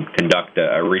and conduct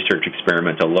a research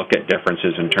experiment to look at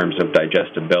differences in terms of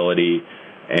digestibility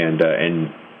and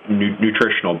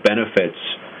nutritional benefits,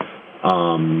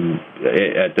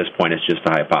 at this point, it's just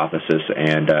a hypothesis,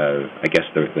 and I guess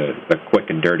the quick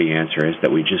and dirty answer is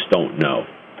that we just don't know.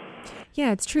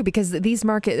 Yeah, it's true, because these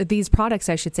products,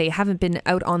 I should say, haven't been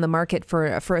out on the market for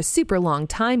a super long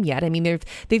time yet. I mean,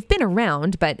 they've been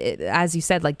around, but as you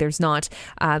said, like there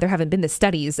haven't been the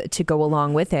studies to go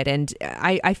along with it. And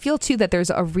I feel too that there's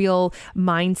a real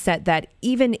mindset that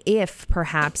even if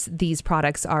perhaps these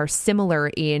products are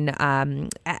similar in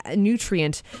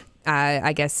nutrient,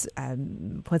 I guess,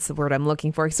 what's the word I'm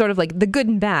looking for? Sort of like the good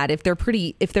and bad. If they're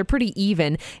pretty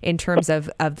even in terms of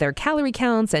their calorie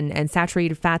counts and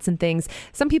saturated fats and things,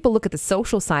 some people look at the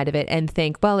social side of it and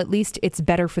think, well, at least it's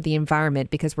better for the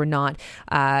environment because we're not,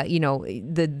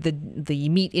 the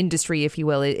meat industry, if you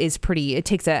will, it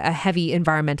takes a heavy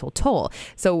environmental toll.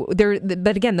 So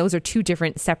but again, those are two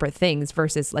different separate things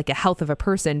versus like a health of a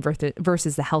person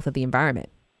versus the health of the environment.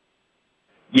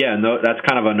 Yeah, no, that's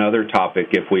kind of another topic.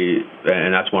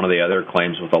 And that's one of the other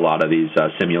claims with a lot of these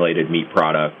simulated meat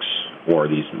products or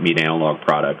these meat analog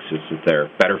products, is that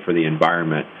they're better for the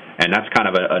environment. And that's kind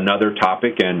of another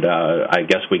topic. And I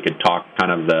guess we could talk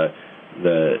kind of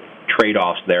the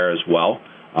trade-offs there as well.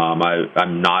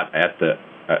 I'm not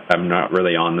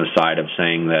really on the side of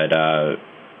saying that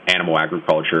animal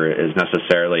agriculture is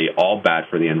necessarily all bad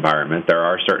for the environment. There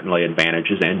are certainly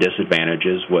advantages and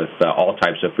disadvantages with all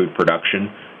types of food production,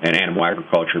 and animal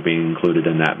agriculture being included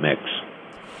in that mix.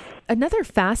 Another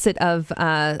facet of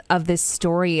this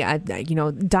story,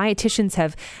 dietitians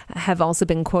have also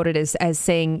been quoted as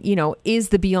saying, is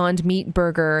the Beyond Meat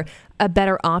burger a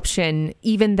better option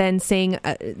even than saying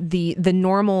the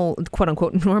normal, quote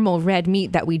unquote, normal red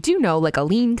meat that we do know, like a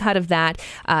lean cut of that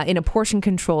in a portion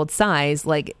controlled size,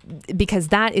 like, because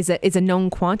that is a known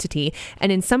quantity.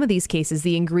 And in some of these cases,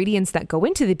 the ingredients that go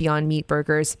into the Beyond Meat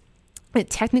burgers, it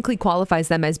technically qualifies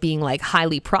them as being like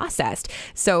highly processed.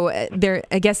 So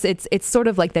I guess it's sort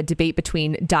of like that debate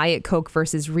between Diet Coke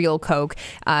versus real Coke.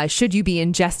 Should you be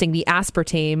ingesting the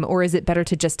aspartame, or is it better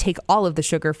to just take all of the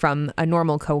sugar from a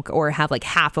normal Coke or have like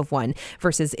half of one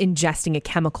versus ingesting a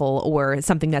chemical or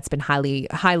something that's been highly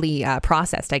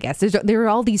processed, I guess. There are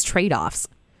all these trade-offs.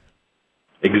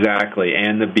 Exactly,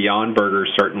 and the Beyond Burger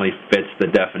certainly fits the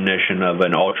definition of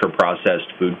an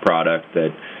ultra-processed food product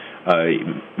that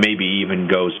maybe even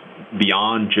goes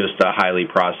beyond just a highly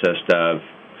processed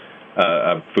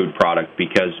food product,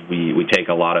 because we take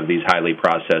a lot of these highly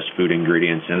processed food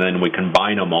ingredients and then we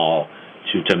combine them all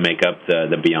to make up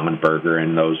the Beyond Burger.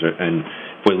 And and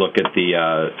if we look at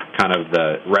the kind of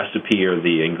the recipe or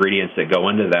the ingredients that go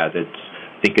into that, I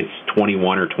think it's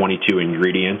 21 or 22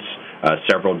 ingredients,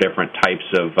 several different types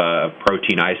of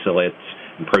protein isolates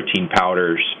and protein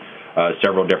powders,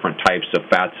 several different types of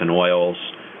fats and oils,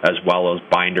 as well as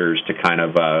binders to kind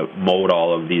of mold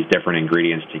all of these different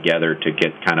ingredients together to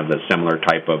get kind of a similar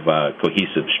type of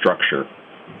cohesive structure.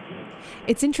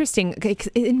 It's interesting.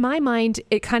 In my mind,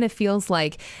 it kind of feels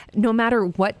like no matter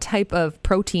what type of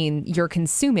protein you're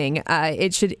consuming,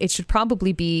 it should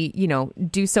probably be,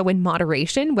 do so in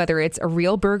moderation, whether it's a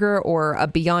real burger or a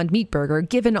Beyond Meat burger,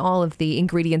 given all of the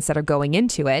ingredients that are going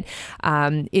into it.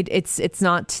 It's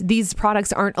not, these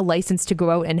products aren't a license to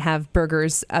go out and have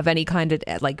burgers of any kind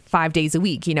of like 5 days a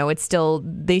week.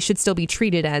 They should still be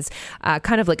treated as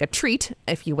kind of like a treat,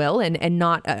 if you will, and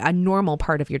not a normal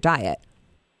part of your diet.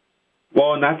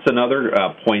 Well, and that's another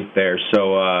point there.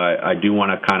 So I do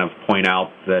want to kind of point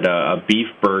out that a beef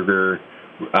burger,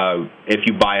 if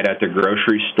you buy it at the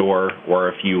grocery store or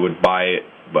if you would buy it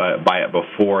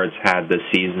before it's had the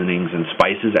seasonings and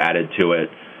spices added to it,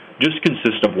 just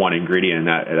consists of one ingredient, and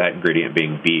that ingredient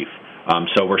being beef.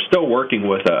 So we're still working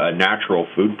with a natural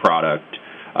food product.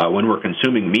 When we're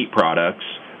consuming meat products,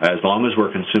 as long as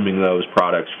we're consuming those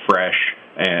products fresh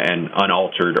and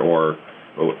unaltered, or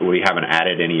we haven't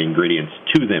added any ingredients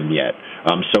to them yet.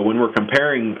 So when we're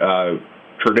comparing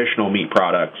traditional meat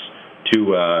products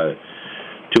to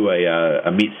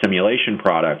a meat simulation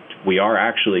product, we are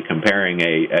actually comparing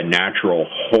a natural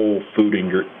whole food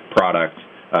product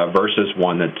versus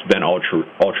one that's been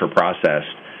ultra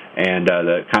processed, and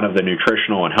the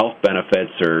nutritional and health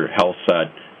benefits or health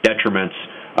detriments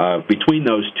between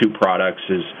those two products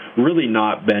has really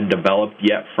not been developed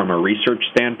yet from a research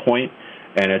standpoint,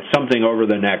 and it's something over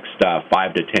the next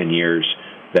 5 to 10 years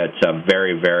that's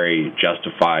very, very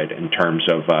justified in terms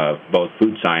of both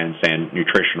food science and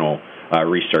nutritional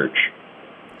research.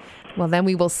 Well, then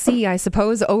we will see, I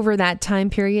suppose, over that time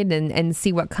period and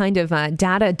see what kind of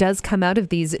data does come out of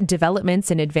these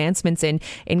developments and advancements in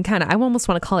kind of, I almost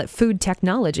want to call it food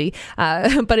technology,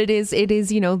 but it is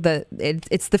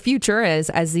it's the future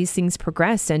as these things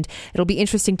progress, and it'll be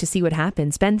interesting to see what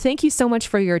happens. Ben, thank you so much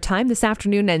for your time this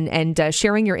afternoon and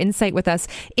sharing your insight with us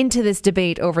into this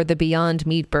debate over the Beyond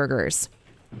Meat burgers.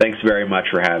 Thanks very much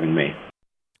for having me.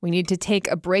 We need to take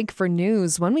a break for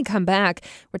news. When we come back,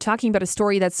 we're talking about a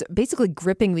story that's basically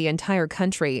gripping the entire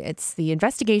country. It's the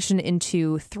investigation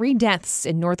into 3 deaths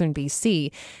in northern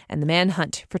BC and the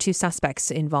manhunt for 2 suspects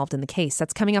involved in the case.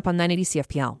 That's coming up on 980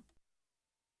 CFPL.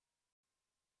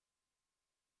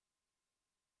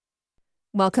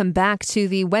 Welcome back to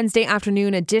the Wednesday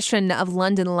afternoon edition of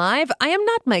London Live. I am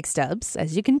not Mike Stubbs,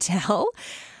 as you can tell.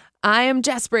 I am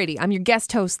Jess Brady. I'm your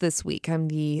guest host this week. I'm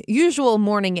the usual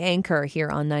morning anchor here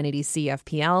on 980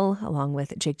 CFPL, along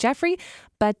with Jake Jeffrey.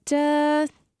 But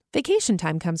vacation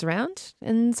time comes around,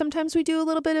 and sometimes we do a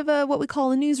little bit of what we call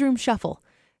a newsroom shuffle.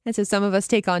 And so some of us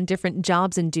take on different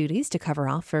jobs and duties to cover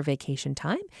off for vacation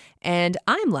time. And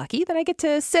I'm lucky that I get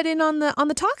to sit in on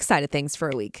the talk side of things for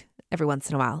a week. Every once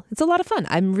in a while. It's a lot of fun.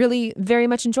 I'm really very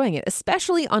much enjoying it,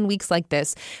 especially on weeks like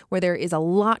this, where there is a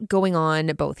lot going on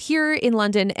both here in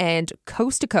London and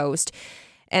coast to coast.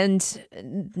 And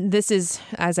this is,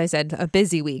 as I said, a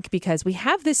busy week because we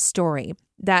have this story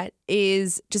that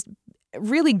is just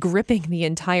really gripping the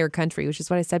entire country, which is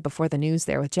what I said before the news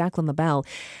there with Jacqueline LaBelle.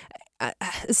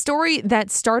 A story that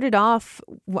started off,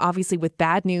 obviously, with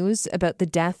bad news about the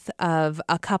death of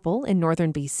a couple in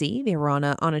northern BC. They were on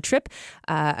a trip,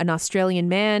 an Australian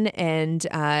man and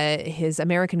his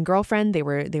American girlfriend. They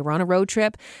were on a road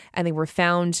trip, and they were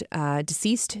found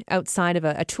deceased outside of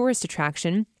a tourist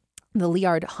attraction, the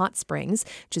Liard Hot Springs,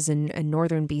 which is in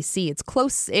northern BC. It's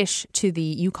close-ish to the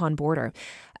Yukon border.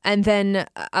 And then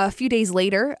a few days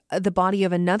later, the body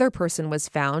of another person was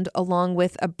found along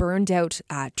with a burned out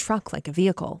truck, like a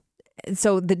vehicle.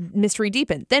 So the mystery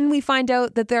deepened. Then we find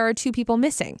out that there are 2 people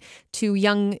missing, 2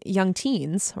 young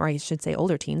teens, or I should say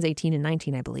older teens, 18 and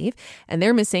 19, I believe. And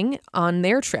they're missing on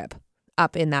their trip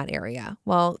up in that area.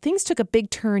 Well, things took a big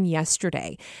turn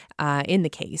yesterday in the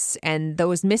case, and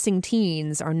those missing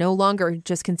teens are no longer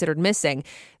just considered missing.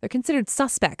 They're considered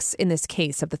suspects in this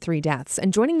case of the 3 deaths.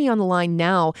 And joining me on the line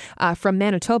now from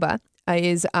Manitoba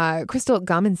is Crystal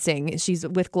Gamansingh. She's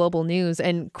with Global News.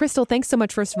 And Crystal, thanks so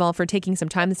much, first of all, for taking some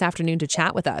time this afternoon to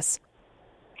chat with us.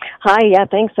 Hi, yeah,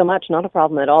 thanks so much. Not a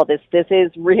problem at all. This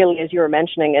is really, as you were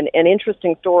mentioning, an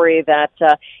interesting story that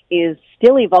is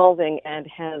still evolving and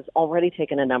has already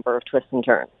taken a number of twists and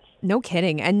turns. No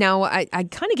kidding. And now I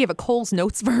kind of gave a Coles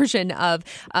Notes version of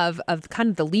kind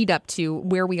of the lead up to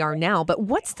where we are now. But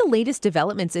what's the latest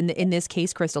developments in this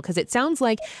case, Crystal? Because it sounds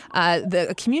like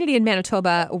the community in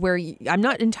Manitoba, where I'm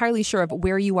not entirely sure of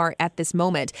where you are at this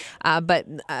moment, but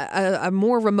a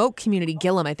more remote community,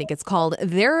 Gillam, I think it's called,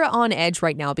 they're on edge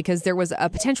right now because there was a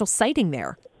potential sighting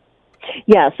there.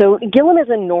 Yeah, so Gillam is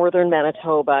in northern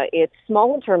Manitoba. It's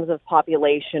small in terms of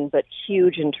population, but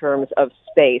huge in terms of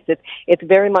space. It's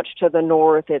very much to the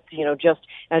north. It's, just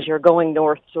as you're going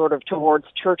north sort of towards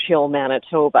Churchill,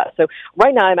 Manitoba. So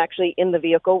right now I'm actually in the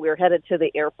vehicle. We're headed to the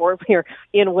airport. We're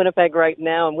in Winnipeg right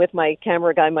now, and with my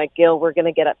camera guy, Mike Gill, we're going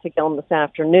to get up to Gillam this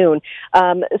afternoon.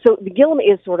 So Gillam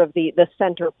is sort of the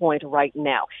center point right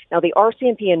now. Now, the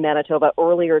RCMP in Manitoba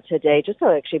earlier today, just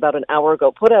actually about an hour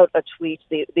ago, put out a tweet,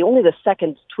 only the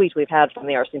second tweet we've had from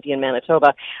the RCMP in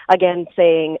Manitoba, again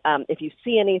saying, if you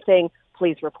see anything,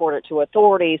 please report it to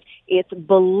authorities. It's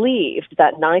believed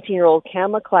that 19-year-old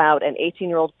Cam McLeod and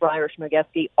 18-year-old Briar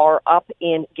Schmegetsky are up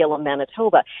in Gillam,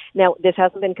 Manitoba. Now, this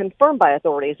hasn't been confirmed by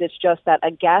authorities. It's just that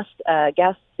a gas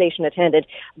station attendant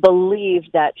believed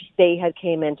that they had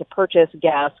came in to purchase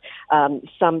gas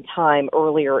sometime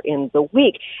earlier in the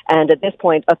week. And at this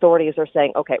point, authorities are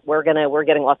saying, okay, we're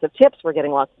getting lots of tips, we're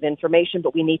getting lots of information,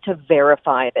 but we need to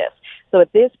verify this. So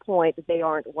at this point, they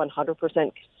aren't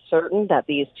 100% certain that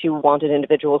these two wanted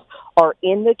individuals are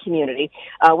in the community.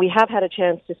 We have had a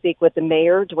chance to speak with the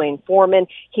mayor, Dwayne Foreman.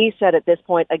 He said at this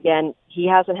point, again, he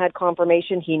hasn't had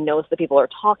confirmation. He knows that people are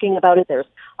talking about it. There's,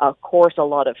 of course, a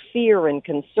lot of fear and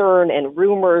concern and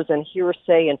rumors and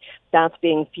hearsay, and that's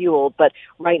being fueled. But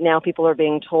right now, people are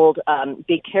being told,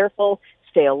 be careful,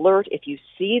 stay alert. If you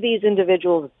see these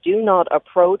individuals, do not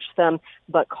approach them,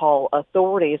 but call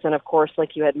authorities. And of course,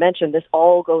 like you had mentioned, this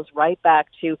all goes right back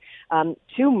to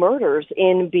two murders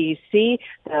in BC.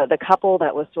 The couple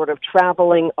that was sort of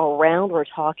traveling around, we're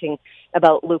talking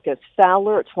about Lucas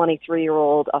Fowler, a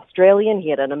 23-year-old Australian. He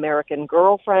had an American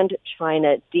girlfriend,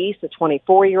 China Deese, a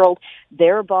 24-year-old.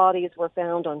 Their bodies were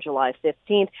found on July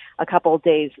 15th. A couple of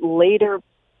days later,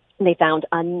 they found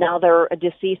another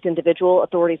deceased individual.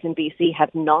 Authorities in BC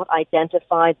have not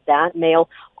identified that male,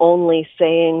 only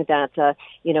saying that,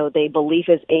 they believe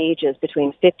his age is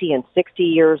between 50 and 60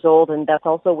 years old. And that's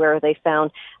also where they found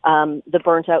the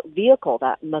burnt-out vehicle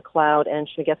that McLeod and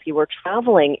Schmegetsky were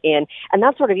traveling in. And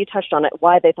that's sort of, you touched on it,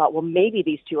 why they thought, well, maybe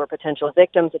these two are potential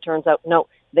victims. It turns out, no,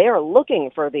 they are looking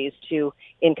for these two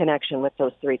in connection with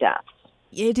those three deaths.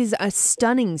 It is a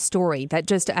stunning story that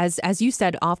just, as you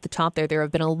said off the top there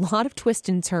have been a lot of twists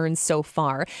and turns so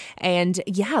far. And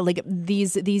yeah, like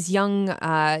these young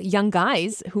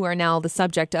guys who are now the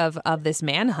subject of this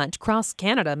manhunt,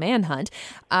 cross-Canada manhunt,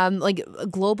 like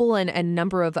Global and a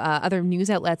number of other news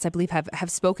outlets, I believe,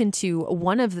 have spoken to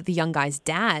one of the young guys'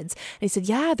 dads. They said,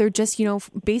 yeah, they're just,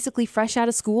 basically fresh out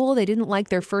of school. They didn't like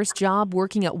their first job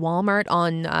working at Walmart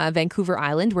on Vancouver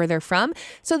Island, where they're from.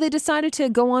 So they decided to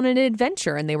go on an adventure.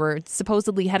 And they were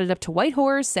supposedly headed up to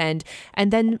Whitehorse, and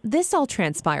then this all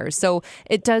transpires. So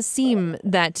it does seem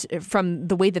that from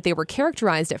the way that they were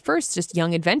characterized at first, just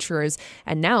young adventurers,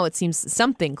 and now it seems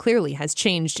something clearly has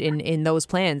changed in those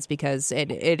plans, because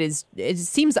it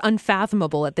seems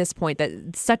unfathomable at this point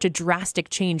that such a drastic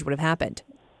change would have happened.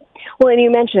 Well, and you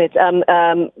mentioned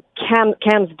it.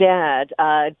 Cam's dad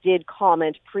did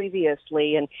comment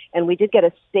previously, and we did get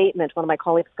a statement. One of my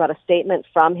colleagues got a statement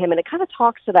from him, and it kind of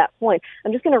talks to that point.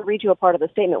 I'm just going to read you a part of the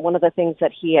statement. One of the things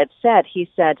that he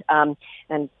said,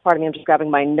 and pardon me, I'm just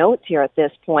grabbing my notes here at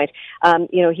this point.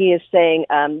 He is saying,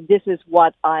 this is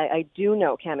what I do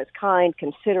know. Cam is kind,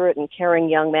 considerate, and caring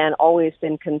young man, always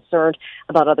been concerned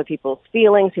about other people's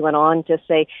feelings. He went on to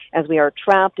say, as we are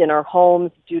trapped in our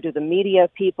homes due to the media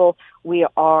people, we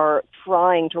are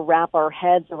trying to wrap our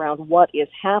heads around what is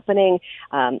happening,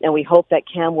 and we hope that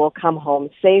Cam will come home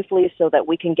safely so that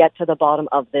we can get to the bottom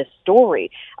of this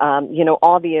story.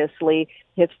 Obviously,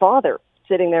 his father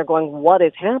sitting there going, what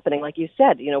is happening? Like you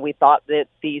said, we thought that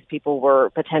these people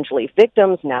were potentially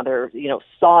victims. Now they're,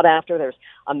 sought after. There's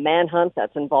a manhunt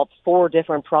that's involved 4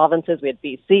 different provinces. We had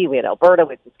BC, we had Alberta,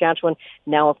 we had Saskatchewan.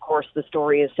 Now, of course, the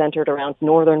story is centered around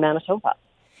northern Manitoba.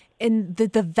 And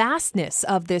the vastness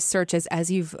of this search, as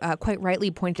you've quite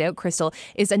rightly pointed out, Crystal,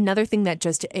 is another thing that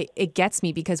just it gets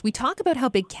me, because we talk about how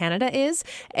big Canada is,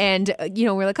 and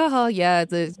we're like, oh yeah,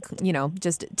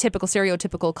 just typical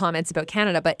stereotypical comments about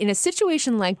Canada. But in a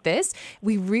situation like this,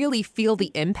 we really feel the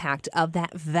impact of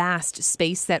that vast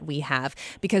space that we have,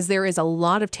 because there is a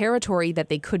lot of territory that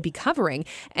they could be covering,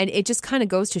 and it just kind of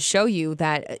goes to show you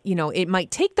that it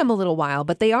might take them a little while,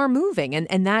 but they are moving,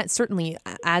 and that certainly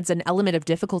adds an element of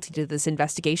difficulty to this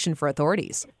investigation for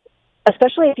authorities.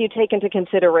 Especially if you take into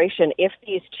consideration if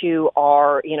these two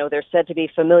are, they're said to be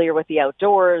familiar with the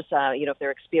outdoors, if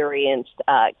they're experienced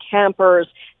campers,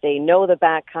 they know the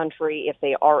backcountry, if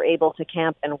they are able to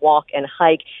camp and walk and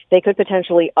hike, they could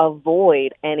potentially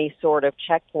avoid any sort of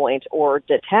checkpoint or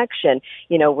detection.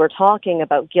 We're talking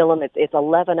about Gillam. It's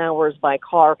 11 hours by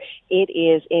car. It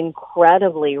is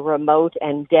incredibly remote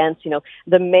and dense.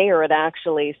 The mayor had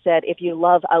actually said, if you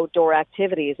love outdoor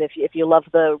activities, if you love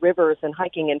the rivers and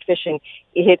hiking and fishing fishing,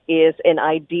 it is an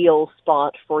ideal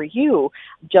spot for you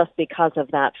just because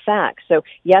of that fact. So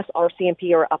yes,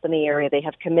 RCMP are up in the area. They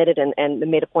have committed and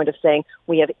made a point of saying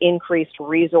we have increased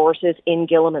resources in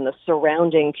Gillam and the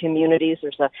surrounding communities.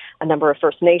 There's a number of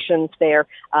First Nations there,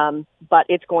 but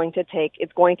it's going to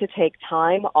take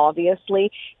time,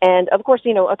 obviously. And of course,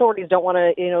 authorities don't want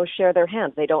to, share their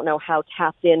hands. They don't know how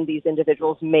tapped in these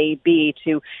individuals may be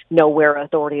to know where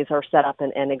authorities are set up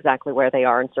and exactly where they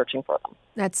are and searching for them.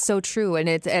 That's so true. And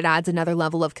it adds another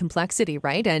level of complexity,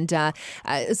 right? And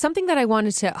something that I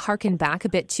wanted to harken back a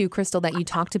bit to, Crystal, that you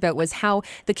talked about was how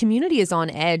the community is on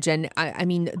edge. And I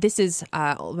mean, this is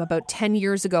about 10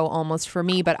 years ago almost for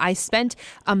me, but I spent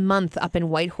a month up in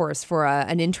Whitehorse for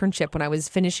an internship when I was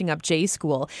finishing up J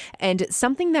school. And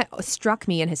something that struck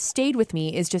me and has stayed with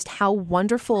me is just how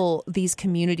wonderful these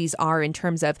communities are in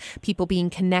terms of people being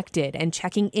connected and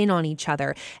checking in on each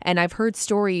other. And I've heard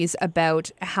stories about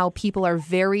how people are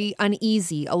very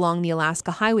uneasy along the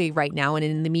Alaska Highway right now and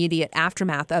in the immediate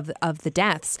aftermath of the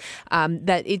deaths,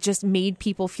 that it just made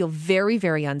people feel very,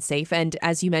 very unsafe. And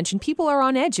as you mentioned, people are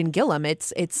on edge in Gillam.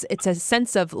 It's a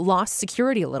sense of lost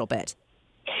security a little bit.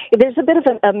 There's a bit of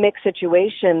a mixed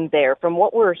situation there. From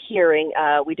what we're hearing,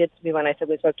 when I said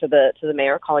we spoke to the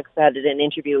mayor, colleagues had an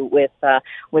interview with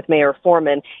Mayor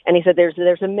Foreman, and he said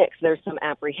there's a mix. There's some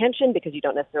apprehension because you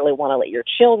don't necessarily want to let your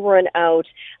children out,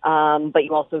 but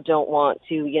you also don't want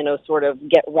to, sort of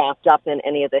get wrapped up in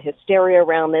any of the hysteria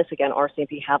around this. Again,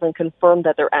 RCMP haven't confirmed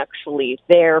that they're actually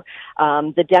there.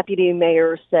 The deputy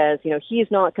mayor says, he's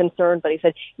not concerned, but he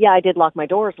said, yeah, I did lock my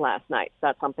doors last night.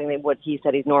 That's something he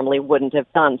said he normally wouldn't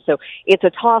have done. So it's a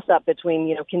toss-up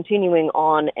between, continuing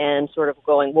on and sort of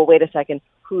going, well, wait a second,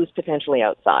 who's potentially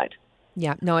outside?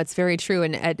 Yeah, no, it's very true.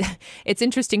 And it's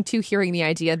interesting, too, hearing the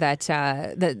idea that,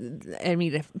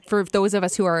 for those of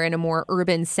us who are in a more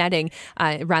urban setting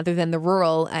rather than the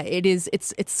rural,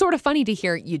 it's sort of funny to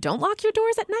hear you don't lock your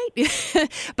doors at night.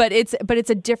 but it's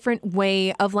a different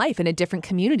way of life and a different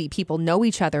community. People know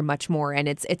each other much more. And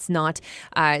it's not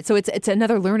so it's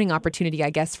another learning opportunity, I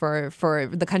guess, for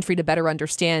the country to better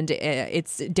understand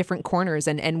its different corners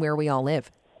and where we all live.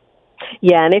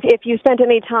 Yeah, and if you spent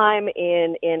any time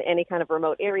in any kind of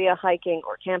remote area, hiking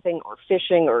or camping or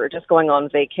fishing or just going on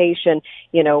vacation,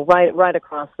 right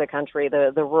across the country,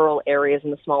 the rural areas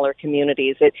and the smaller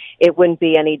communities, it wouldn't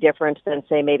be any different than,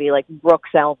 say, maybe like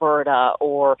Brooks, Alberta,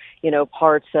 or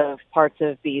parts of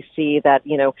BC that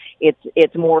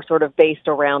it's more sort of based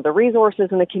around the resources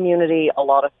in the community. A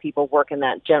lot of people work in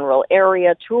that general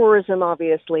area. Tourism,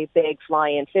 obviously, big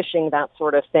fly-in fishing, that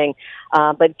sort of thing.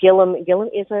 But Gillam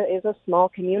is a small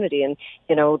community, and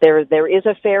there is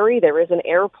a ferry, there is an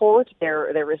airport,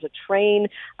 there is a train,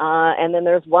 and then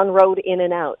there's one road in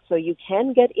and out, so you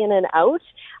can get in and out,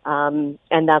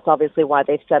 and that's obviously why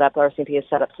RCMP has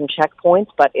set up some checkpoints,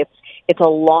 but it's a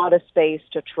lot of space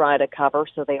to try to cover,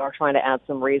 so they are trying to add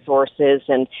some resources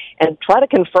and try to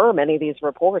confirm any of these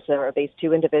reports. Are these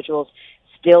two individuals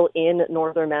still in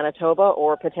northern Manitoba,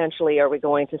 or potentially are we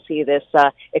going to see this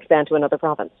expand to another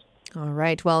province? All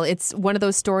right. Well, it's one of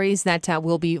those stories that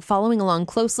we'll be following along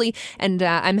closely. And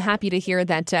I'm happy to hear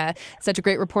that such a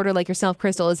great reporter like yourself,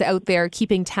 Crystal, is out there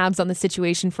keeping tabs on the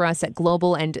situation for us at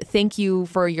Global. And thank you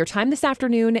for your time this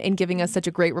afternoon and giving us such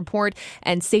a great report.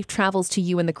 And safe travels to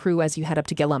you and the crew as you head up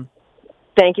to Gillam.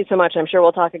 Thank you so much. I'm sure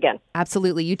we'll talk again.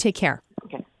 Absolutely. You take care.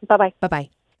 Okay. Bye-bye.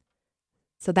 Bye-bye.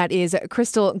 So that is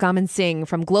Crystal Gammon-Singh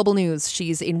from Global News.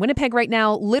 She's in Winnipeg right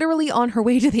now, literally on her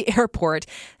way to the airport.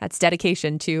 That's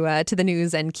dedication to the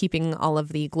news and keeping all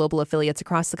of the Global affiliates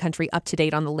across the country up to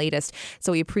date on the latest.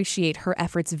 So we appreciate her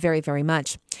efforts very, very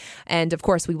much. And of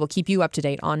course, we will keep you up to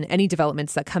date on any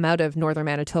developments that come out of Northern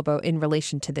Manitoba in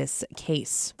relation to this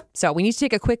case. So we need to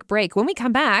take a quick break. When we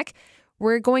come back,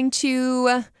 we're going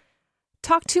to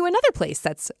talk to another place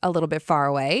that's a little bit far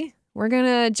away. We're going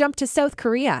to jump to South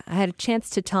Korea. I had a chance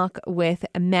to talk with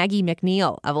Maggie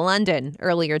McNeil of London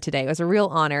earlier today. It was a real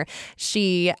honor.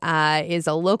 She is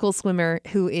a local swimmer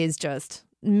who is just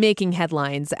making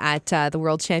headlines at the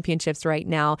World Championships right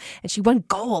now. And she won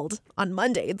gold on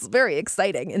Monday. It's very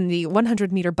exciting in the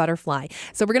 100-meter butterfly.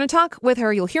 So we're going to talk with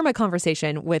her. You'll hear my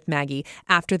conversation with Maggie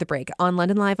after the break on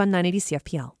London Live on 980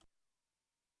 CFPL.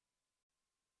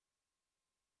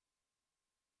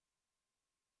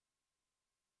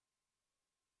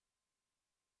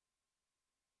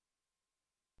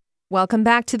 Welcome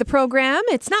back to the program.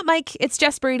 It's not Mike, it's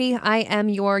Jess Brady. I am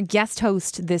your guest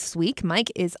host this week. Mike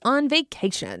is on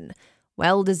vacation.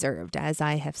 Well deserved, as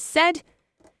I have said.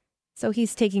 So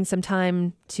he's taking some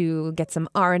time to get some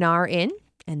R&R in,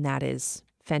 and that is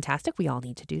fantastic. We all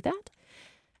need to do that.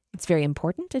 It's very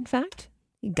important, in fact.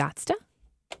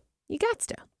 You You got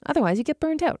to. Otherwise, you get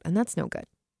burned out, and that's no good.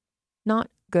 Not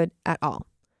good at all.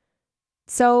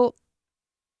 So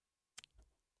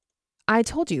I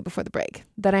told you before the break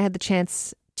that I had the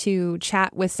chance to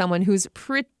chat with someone who's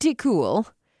pretty cool,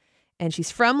 and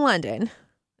she's from London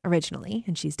originally,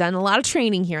 and she's done a lot of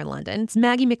training here in London. It's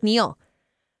Maggie McNeil,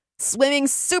 swimming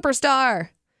superstar.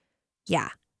 Yeah,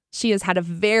 she has had a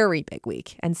very big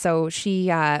week. And so she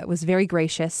was very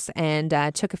gracious and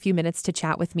took a few minutes to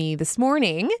chat with me this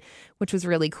morning, which was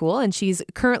really cool. And she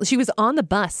was on the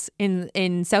bus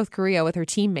in South Korea with her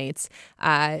teammates,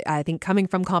 I think coming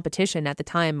from competition at the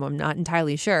time. I'm not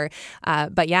entirely sure.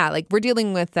 But yeah, like we're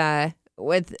dealing with a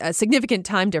significant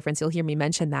time difference. You'll hear me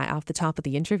mention that off the top of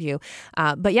the interview.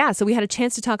 But yeah, so we had a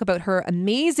chance to talk about her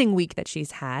amazing week that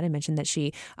she's had. I mentioned that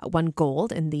she won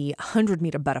gold in the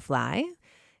 100-meter butterfly.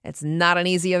 It's not an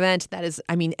easy event. That is,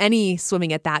 I mean, any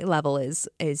swimming at that level is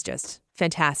just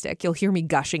fantastic. You'll hear me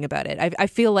gushing about it. I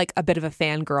feel like a bit of a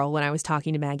fangirl when I was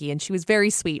talking to Maggie, and she was very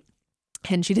sweet.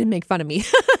 And she didn't make fun of me,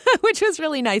 which was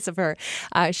really nice of her.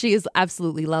 She is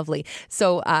absolutely lovely.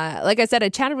 So like I said, I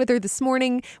chatted with her this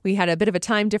morning. We had a bit of a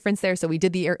time difference there, so we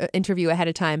did the interview ahead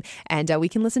of time, and we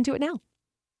can listen to it now.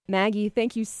 Maggie,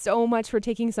 thank you so much for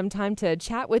taking some time to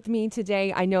chat with me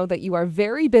today. I know that you are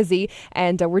very busy,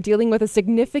 and we're dealing with a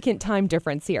significant time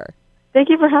difference here. Thank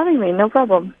you for having me. No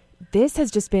problem. This has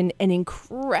just been an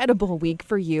incredible week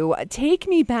for you. Take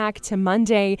me back to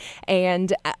Monday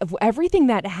and everything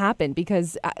that happened,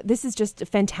 because this is just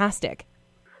fantastic.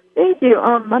 Thank you.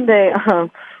 Monday,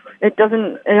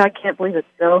 I can't believe it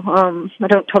still. I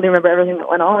don't totally remember everything that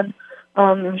went on.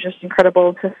 It was just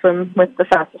incredible to swim with the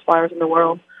fastest flyers in the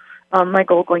world. My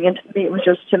goal going into the meet was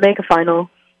just to make a final,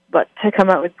 but to come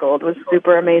out with gold was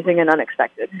super amazing and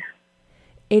unexpected.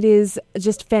 It is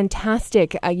just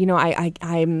fantastic.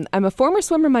 I'm a former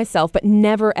swimmer myself, but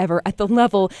never ever at the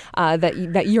level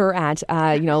that you're at.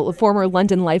 Former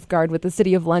London lifeguard with the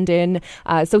City of London.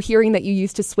 So hearing that you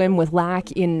used to swim with LAC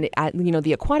at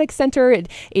the aquatic center,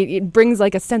 it brings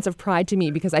like a sense of pride to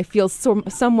me, because I feel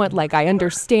somewhat like I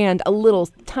understand a little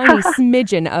tiny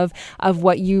smidgen of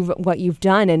what you've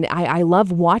done, and I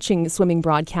love watching swimming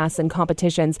broadcasts and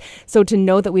competitions. So to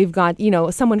know that we've got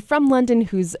someone from London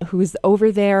who's over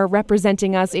there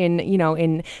representing us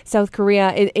in South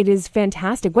Korea, it is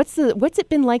fantastic. What's it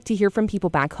been like to hear from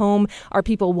people back home? Are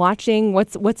people watching?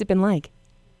 What's it been like?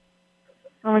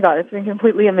 Oh my God, it's been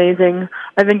completely amazing.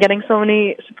 I've been getting so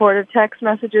many supportive text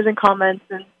messages and comments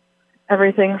and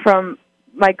everything from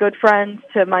my good friends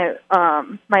to my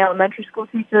elementary school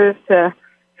teachers to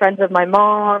friends of my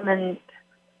mom, and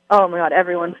oh my God,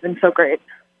 everyone's been so great.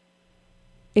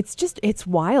 It's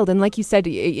wild. And like you said,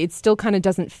 it still kind of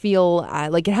doesn't feel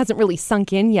like it hasn't really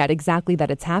sunk in yet exactly that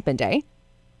it's happened, eh?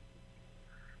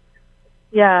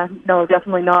 Yeah, no,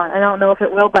 definitely not. I don't know if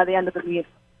it will by the end of the meet.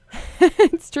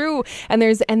 It's true. And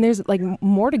there's like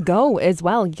more to go as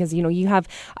well, because, you have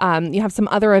some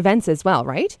other events as well,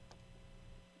 right?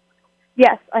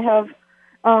 Yes, I have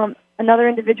another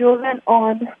individual event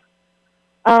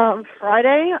on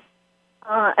Friday,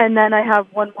 and then I have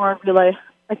one more relay,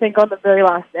 I think, on the very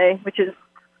last day, which is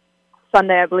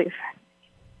Sunday, I believe.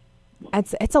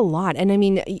 It's a lot. And I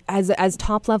mean, as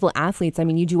top level athletes, I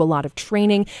mean, you do a lot of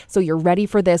training, so you're ready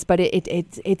for this. But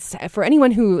it's for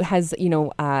anyone who has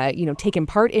taken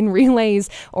part in relays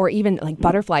or even like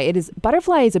butterfly.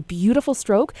 Butterfly is a beautiful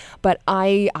stroke, but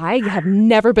I have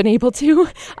never been able to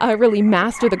really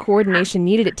master the coordination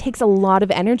needed. It takes a lot of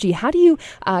energy. How do you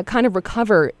kind of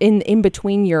recover in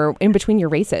between your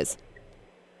races?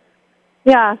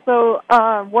 Yeah, so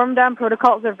warm down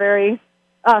protocols are very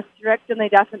strict, and they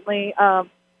definitely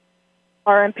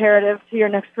are imperative to your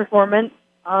next performance.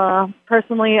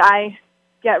 Personally, I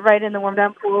get right in the warm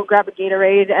down pool, grab a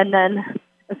Gatorade, and then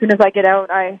as soon as I get out,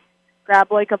 I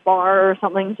grab like a bar or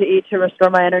something to eat to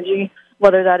restore my energy,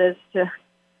 whether that is to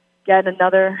get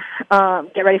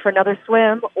ready for another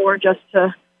swim or just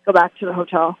to go back to the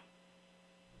hotel.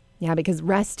 Yeah, because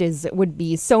rest would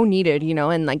be so needed,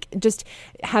 and like just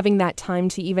having that time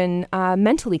to even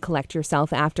mentally collect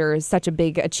yourself after such a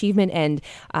big achievement, and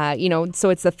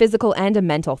so it's a physical and a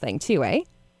mental thing too, eh?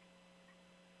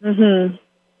 Mm-hmm.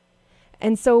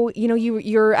 And so,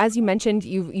 you're as you mentioned,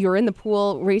 you're in the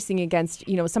pool racing against,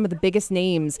 some of the biggest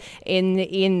names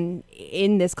in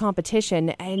this competition.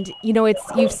 And,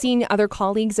 you've seen other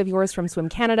colleagues of yours from Swim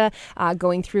Canada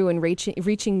going through and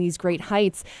reaching these great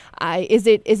heights. Is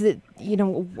it,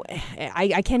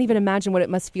 I can't even imagine what it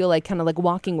must feel like, kind of like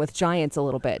walking with giants a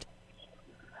little bit.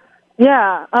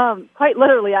 Yeah, quite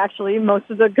literally, actually. Most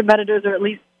of the competitors are at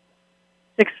least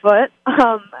 6 foot,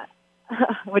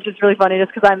 which is really funny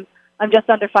just because I'm I'm just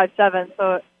under 5'7",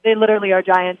 so they literally are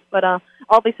giants. But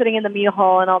I'll be sitting in the meet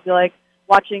hall, and I'll be, like,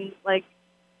 watching, like,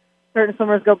 certain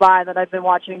swimmers go by that I've been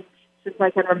watching since I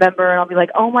can remember, and I'll be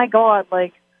like, oh, my God,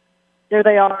 like, there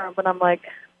they are. But I'm like,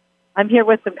 I'm here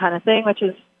with them kind of thing, which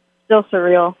is still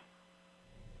surreal.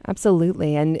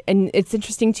 Absolutely. And it's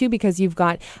interesting, too, because you've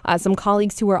got some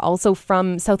colleagues who are also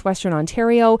from Southwestern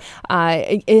Ontario.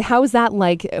 How is that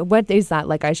like? What is that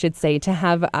like, I should say, to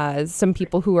have some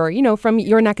people who are, from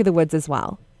your neck of the woods as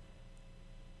well?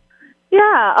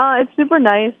 Yeah, it's super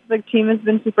nice. The team has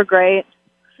been super great.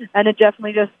 And it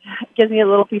definitely just gives me a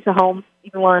little piece of home,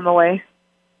 even while I'm away.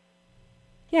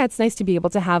 Yeah, it's nice to be able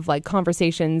to have like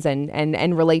conversations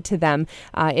and relate to them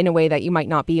in a way that you might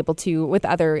not be able to with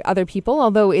other people.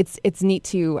 Although it's neat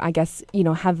to, I guess,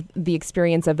 have the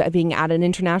experience of being at an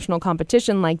international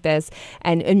competition like this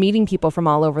and meeting people from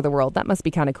all over the world. That must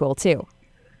be kind of cool too.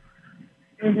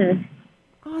 Mhm.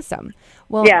 Awesome.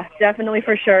 Well, yeah, definitely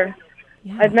for sure.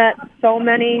 Yeah. I've met so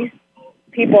many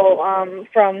people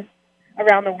from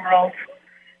around the world.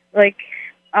 Like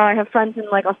I have friends in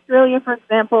like Australia, for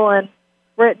example, and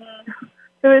Britain.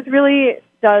 So it really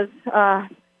does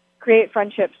create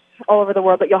friendships all over the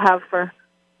world that you'll have for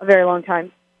a very long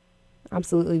time.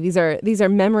 Absolutely. These are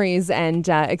memories and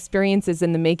experiences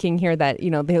in the making here that,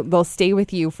 they'll stay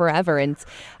with you forever. And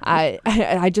I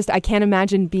can't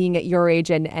imagine being at your age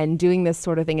and doing this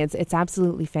sort of thing. It's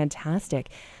absolutely fantastic.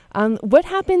 What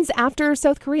happens after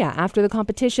South Korea, after the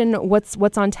competition?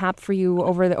 What's on tap for you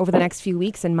over the next few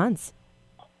weeks and months?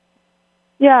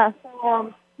 Yeah.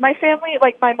 So, my family,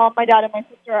 like my mom, my dad, and my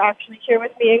sister are actually here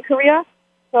with me in Korea.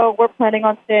 So we're planning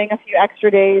on staying a few extra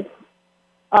days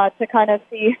to kind of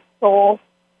see Seoul.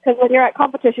 Because when you're at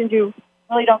competitions, you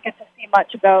really don't get to see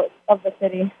much of the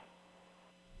city.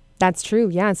 That's true.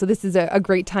 Yeah. So this is a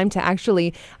great time to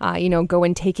actually, go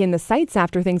and take in the sights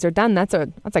after things are done. That's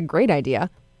a great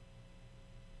idea.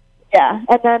 Yeah.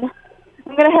 And then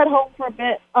I'm going to head home for a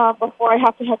bit before I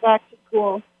have to head back to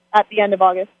school at the end of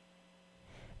August.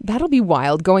 That'll be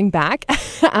wild going back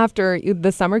after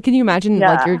the summer. Can you imagine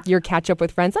like your catch up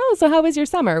with friends? Oh, so how was your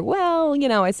summer? Well,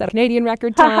 I set a Canadian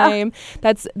record time.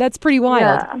 That's pretty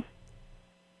wild.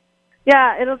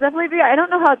 Yeah, it'll definitely be. I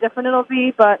don't know how different it'll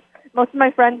be, but most of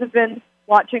my friends have been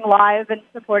watching live and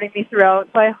supporting me throughout.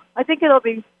 So I think it'll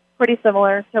be pretty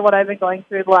similar to what I've been going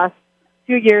through the last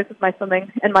few years with my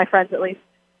swimming and my friends at least.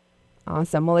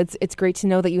 Awesome. Well, it's great to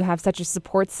know that you have such a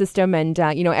support system and,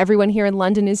 everyone here in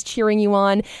London is cheering you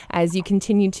on as you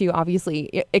continue to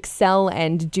obviously excel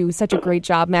and do such a great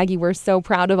job. Maggie, we're so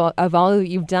proud of all that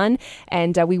you've done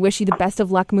and we wish you the best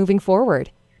of luck moving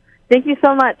forward. Thank you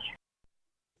so much.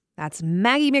 That's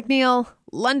Maggie McNeil,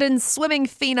 London's swimming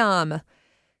phenom,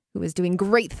 who is doing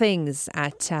great things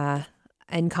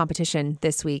in competition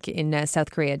this week in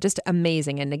South Korea. Just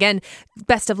amazing. And again,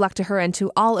 best of luck to her and to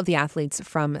all of the athletes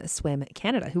from Swim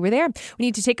Canada who were there. We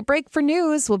need to take a break for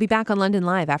news. We'll be back on London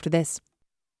Live after this.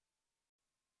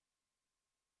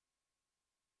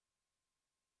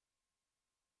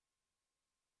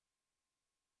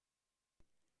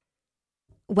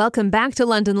 Welcome back to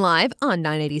London Live on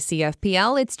 980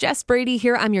 CFPL. It's Jess Brady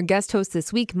here. I'm your guest host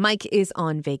this week. Mike is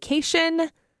on vacation,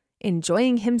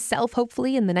 enjoying himself,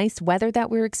 hopefully, in the nice weather that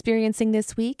we're experiencing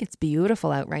this week. It's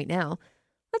beautiful out right now.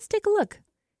 Let's take a look.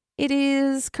 It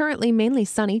is currently mainly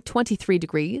sunny, 23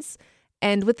 degrees.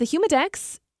 And with the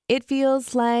Humidex, it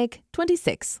feels like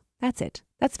 26. That's it.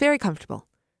 That's very comfortable.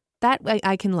 That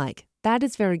I can like. That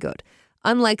is very good.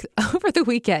 Unlike over the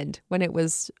weekend when it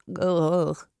was,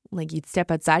 like you'd step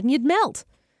outside and you'd melt.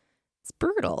 It's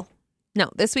brutal.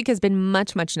 No, this week has been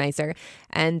much, much nicer.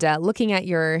 And looking at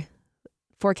your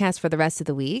forecast for the rest of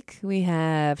the week, we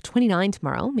have 29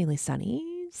 tomorrow, mainly sunny.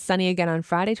 Sunny again on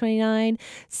Friday, 29.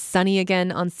 Sunny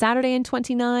again on Saturday and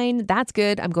 29. That's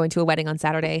good. I'm going to a wedding on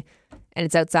Saturday and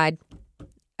it's outside.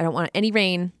 I don't want any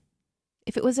rain.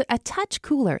 If it was a touch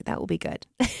cooler, that will be good.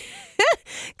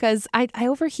 Because I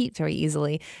overheat very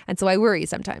easily. And so I worry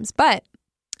sometimes. But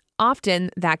often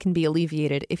that can be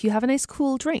alleviated if you have a nice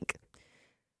cool drink.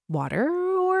 Water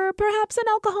or perhaps an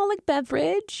alcoholic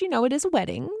beverage. It is a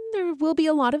wedding. There will be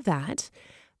a lot of that.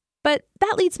 But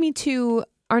that leads me to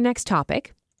our next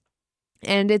topic.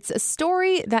 And it's a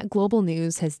story that Global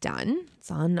News has done. It's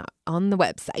on the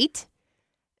website.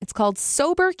 It's called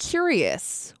Sober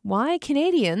Curious: Why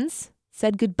Canadians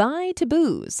Said Goodbye to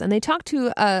Booze. And they talked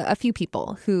to a few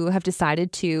people who have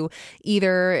decided to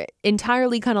either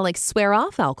entirely kind of like swear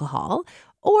off alcohol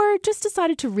or just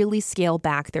decided to really scale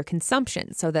back their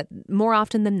consumption so that more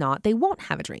often than not, they won't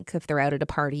have a drink if they're out at a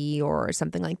party or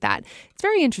something like that. It's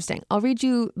very interesting. I'll read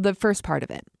you the first part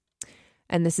of it.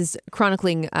 And this is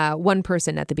chronicling one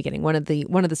person at the beginning, one of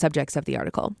the subjects of the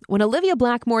article. When Olivia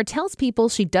Blackmore tells people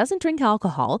she doesn't drink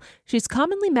alcohol, she's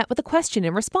commonly met with a question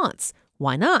in response.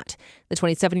 Why not? The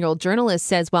 27-year-old journalist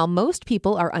says while most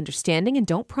people are understanding and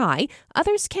don't pry,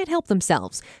 others can't help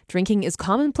themselves. Drinking is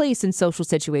commonplace in social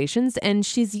situations, and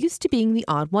she's used to being the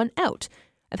odd one out.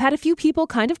 I've had a few people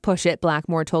kind of push it,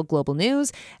 Blackmore told Global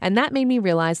News, and that made me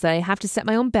realize that I have to set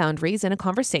my own boundaries in a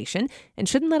conversation and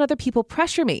shouldn't let other people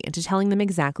pressure me into telling them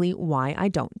exactly why I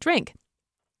don't drink.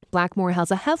 Blackmore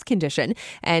has a health condition,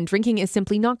 and drinking is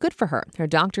simply not good for her. Her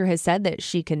doctor has said that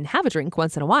she can have a drink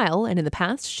once in a while, and in the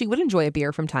past, she would enjoy a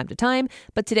beer from time to time,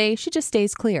 but today she just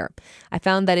stays clear. I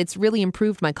found that it's really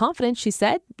improved my confidence, she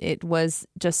said. It was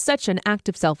just such an act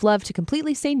of self-love to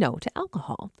completely say no to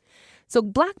alcohol. So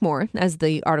Blackmore, as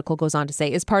the article goes on to say,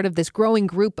 is part of this growing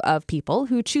group of people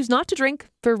who choose not to drink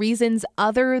for reasons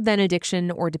other than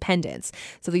addiction or dependence.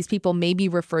 So these people may be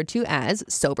referred to as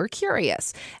sober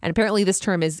curious. And apparently this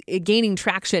term is gaining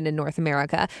traction in North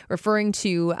America, referring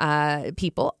to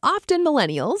people, often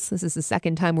millennials. This is the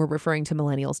second time we're referring to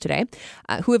millennials today,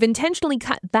 who have intentionally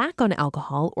cut back on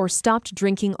alcohol or stopped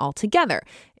drinking altogether.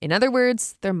 In other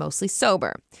words, they're mostly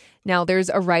sober. Now, there's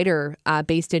a writer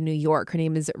based in New York. Her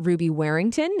name is Ruby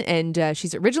Warrington, and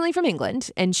she's originally from England.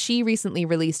 And she recently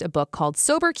released a book called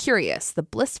Sober Curious, The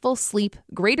Blissful Sleep,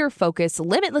 Greater Focus,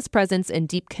 Limitless Presence, and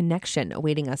Deep Connection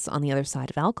Awaiting Us on the Other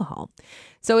Side of Alcohol.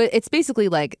 So it's basically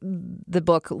like the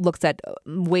book looks at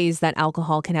ways that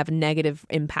alcohol can have negative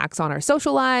impacts on our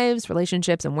social lives,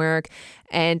 relationships, and work.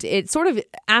 And it sort of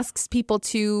asks people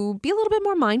to be a little bit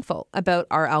more mindful about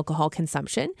our alcohol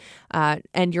consumption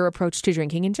and your approach to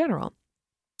drinking in general.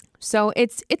 So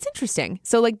it's interesting.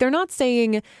 So like they're not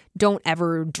saying don't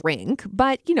ever drink,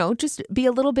 but, you know, just be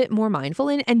a little bit more mindful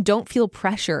and don't feel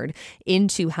pressured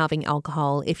into having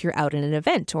alcohol if you're out in an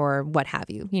event or what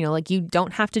have you. You know, like you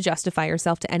don't have to justify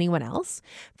yourself to anyone else.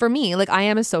 For me, like I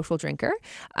am a social drinker.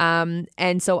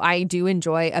 And so I do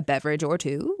enjoy a beverage or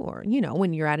two, or, you know,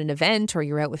 when you're at an event or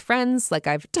you're out with friends, like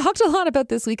I've talked a lot about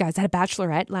this week. I was at a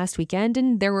bachelorette last weekend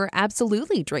and there were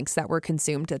absolutely drinks that were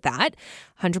consumed at that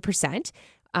 100%.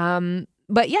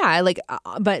 But yeah,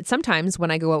 but sometimes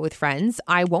when I go out with friends,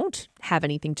 I won't have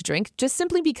anything to drink just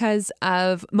simply because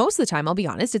of most of the time, I'll be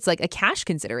honest, it's like a cash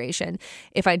consideration.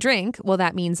 If I drink, well,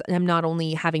 that means I'm not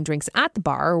only having drinks at the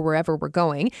bar or wherever we're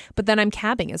going, but then I'm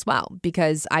cabbing as well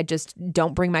because I just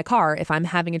don't bring my car. If I'm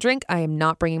having a drink, I am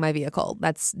not bringing my vehicle.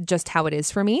 That's just how it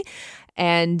is for me.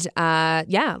 And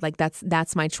yeah, like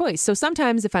that's my choice. So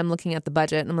sometimes if I'm looking at the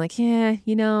budget and I'm like, yeah,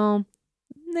 you know,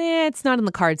 it's not in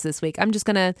the cards this week. I'm just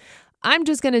going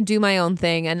to do my own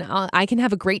thing and I can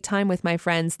have a great time with my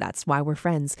friends. That's why we're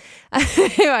friends.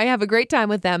 I have a great time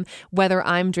with them, whether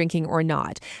I'm drinking or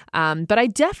not. But I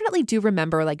definitely do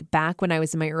remember like back when I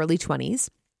was in my early 20s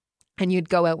and you'd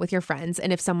go out with your friends.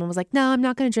 And if someone was like, no, I'm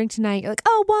not going to drink tonight. You're like,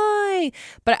 oh, why?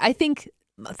 But I think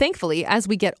thankfully, as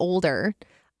we get older,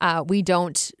 we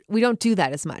don't do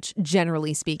that as much,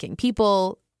 generally speaking.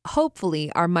 People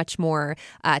hopefully are much more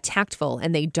tactful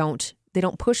and they don't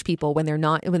push people when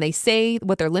they say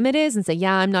what their limit is and say,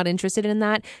 yeah, I'm not interested in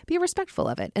that. Be respectful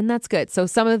of it. And that's good. So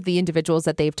some of the individuals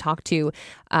that they've talked to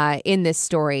in this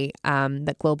story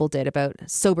that Global did about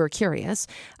Sober Curious,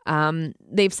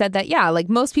 they've said that, yeah, like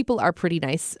most people are pretty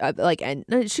nice, and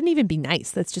it shouldn't even be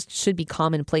nice. That's just should be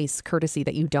commonplace courtesy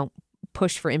that you don't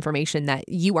push for information that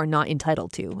you are not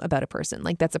entitled to about a person.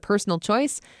 Like that's a personal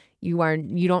choice. You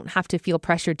don't have to feel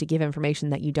pressured to give information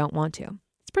that you don't want to.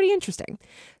 It's pretty interesting.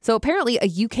 So apparently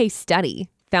a UK study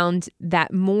found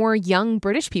that more young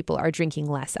British people are drinking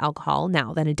less alcohol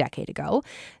now than a decade ago.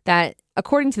 That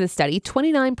according to the study,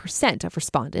 29% of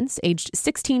respondents aged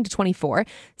 16 to 24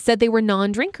 said they were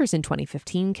non-drinkers in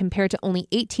 2015 compared to only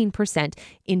 18%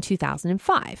 in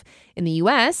 2005. In the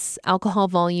US, alcohol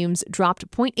volumes dropped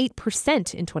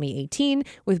 0.8% in 2018,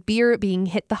 with beer being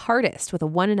hit the hardest with a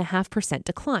 1.5%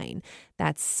 decline.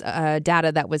 That's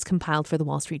data that was compiled for the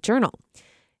Wall Street Journal.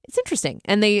 It's interesting.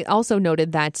 And they also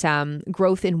noted that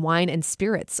growth in wine and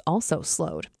spirits also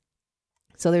slowed.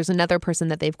 So there's another person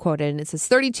that they've quoted, and it says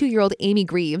 32-year-old Amy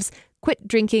Greaves quit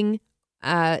drinking.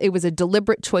 It was a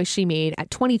deliberate choice she made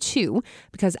at 22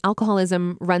 because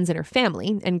alcoholism runs in her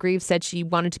family. And Greaves said she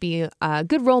wanted to be a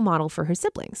good role model for her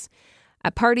siblings.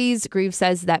 At parties, Greaves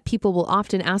says that people will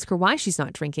often ask her why she's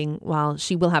not drinking. While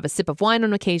she will have a sip of wine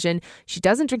on occasion, she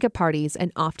doesn't drink at parties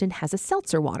and often has a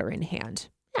seltzer water in hand.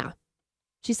 Yeah.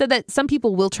 She said that some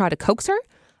people will try to coax her,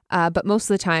 but most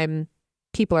of the time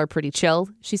people are pretty chill.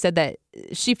 She said that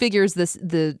she figures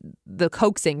the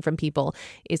coaxing from people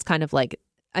is kind of like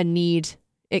a need.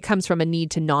 It comes from a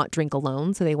need to not drink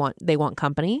alone, so they want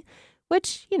company,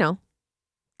 which, you know,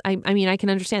 I mean, I can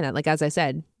understand that. Like, as I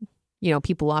said,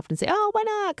 people often say, oh, why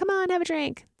not? Come on, have a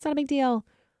drink. It's not a big deal.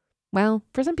 Well,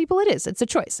 for some people it is. It's a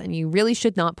choice, and you really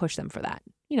should not push them for that.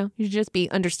 You should just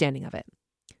be understanding of it.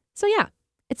 So yeah,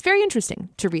 it's very interesting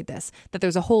to read this, that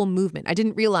there's a whole movement. I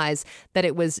didn't realize that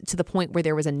it was to the point where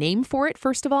there was a name for it,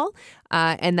 first of all,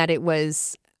 and that it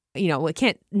was, I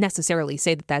can't necessarily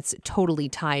say that that's totally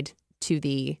tied to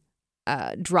the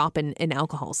drop in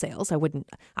alcohol sales.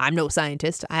 I'm no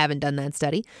scientist. I haven't done that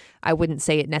study. I wouldn't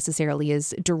say it necessarily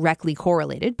is directly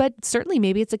correlated, but certainly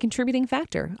maybe it's a contributing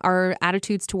factor. Our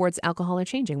attitudes towards alcohol are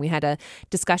changing. We had a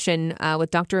discussion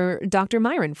with Dr.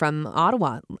 Myron from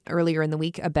Ottawa earlier in the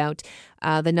week about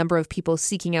the number of people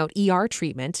seeking out ER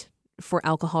treatment for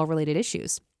alcohol-related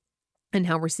issues, and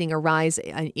how we're seeing a rise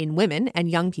in women and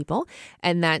young people,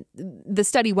 and that the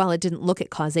study, while it didn't look at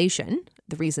causation,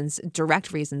 the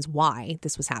direct reasons why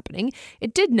this was happening,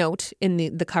 it did note in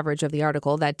the coverage of the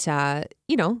article that,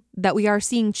 that we are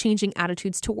seeing changing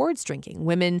attitudes towards drinking.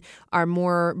 Women are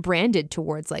more branded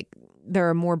towards, like, there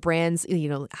are more brands,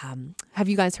 have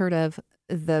you guys heard of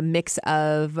the mix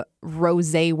of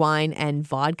rosé wine and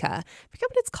vodka? I forget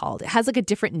what it's called. It has like a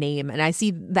different name, and I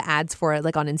see the ads for it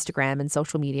like on Instagram and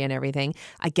social media and everything.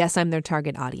 I guess I'm their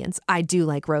target audience. I do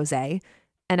like rosé,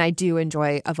 and I do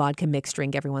enjoy a vodka mixed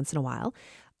drink every once in a while.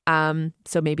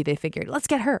 So maybe they figured, let's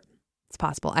get her. It's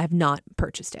possible. I have not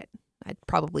purchased it. I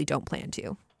probably don't plan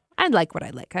to. I like what I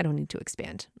like. I don't need to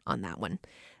expand on that one.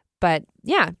 But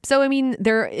yeah, so I mean,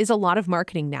 there is a lot of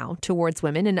marketing now towards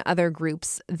women and other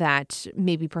groups that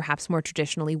maybe perhaps more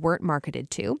traditionally weren't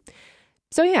marketed to.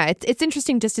 So yeah, it's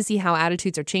interesting just to see how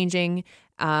attitudes are changing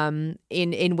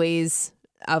in ways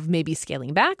of maybe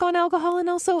scaling back on alcohol and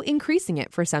also increasing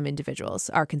it for some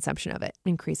individuals, our consumption of it,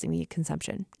 increasing the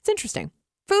consumption. It's interesting.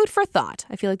 Food for thought.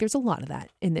 I feel like there's a lot of that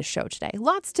in this show today.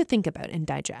 Lots to think about and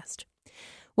digest.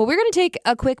 Well, we're going to take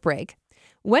a quick break.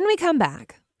 When we come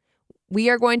back, we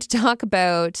are going to talk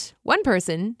about one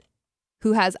person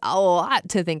who has a lot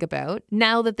to think about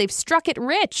now that they've struck it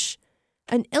rich.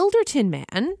 An Ilderton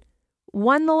man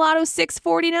won the Lotto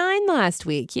 649 last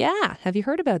week. Yeah, have you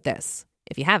heard about this?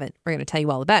 If you haven't, we're going to tell you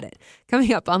all about it.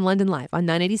 Coming up on London Live on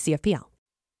 980 CFPL.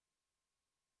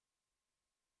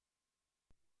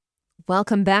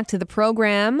 Welcome back to the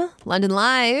program, London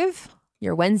Live,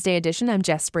 your Wednesday edition. I'm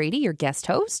Jess Brady, your guest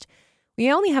host. We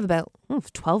only have about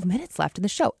 12 minutes left in the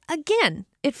show. Again,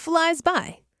 it flies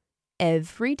by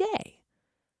every day.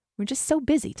 We're just so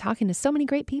busy talking to so many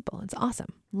great people. It's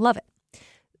awesome. Love it.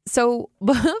 So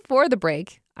before the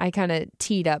break, I kind of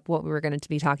teed up what we were going to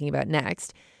be talking about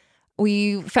next.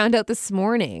 We found out this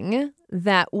morning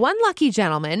that one lucky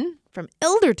gentleman from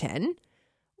Ilderton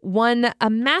won a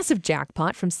massive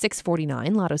jackpot from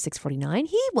 649, Lotto 649.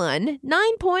 He won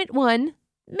 $9.1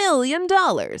 million.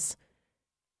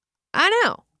 I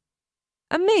know.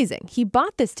 Amazing. He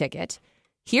bought this ticket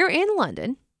here in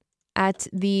London at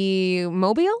the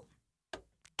Mobile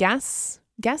gas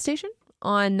station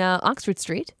on Oxford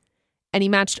Street, and he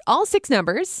matched all 6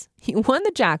 numbers. He won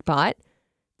the jackpot.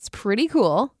 It's pretty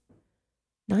cool.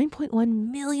 $9.1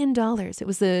 million. It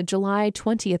was the July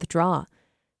 20th draw.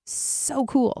 So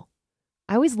cool.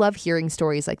 I always love hearing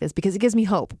stories like this because it gives me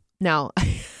hope. Now,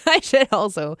 I should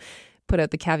also put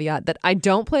out the caveat that I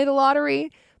don't play the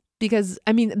lottery. Because,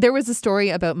 I mean, there was a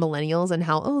story about millennials and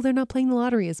how, they're not playing the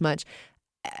lottery as much.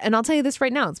 And I'll tell you this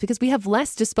right now. It's because we have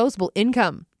less disposable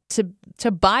income to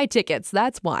buy tickets.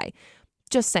 That's why.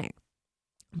 Just saying.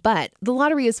 But the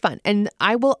lottery is fun. And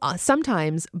I will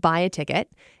sometimes buy a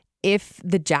ticket if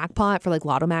the jackpot for like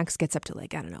Lotto Max gets up to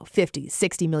like, I don't know, $50,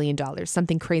 $60 million,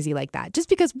 something crazy like that. Just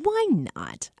because why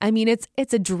not? I mean, it's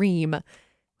a dream.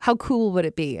 How cool would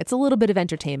it be? It's a little bit of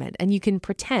entertainment, and you can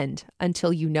pretend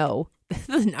until you know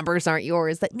the numbers aren't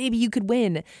yours that maybe you could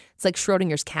win. It's like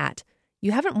Schrodinger's cat.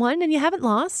 You haven't won and you haven't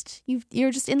lost.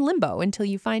 You're just in limbo until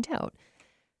you find out.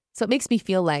 So it makes me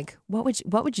feel like, what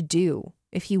would you do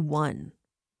if you won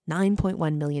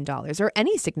 $9.1 million or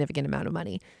any significant amount of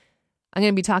money? I'm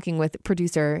going to be talking with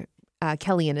producer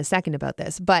Kelly in a second about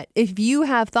this. But if you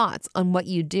have thoughts on what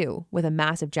you do with a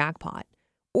massive jackpot,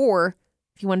 or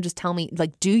if you want to just tell me,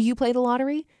 like, do you play the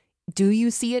lottery? Do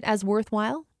you see it as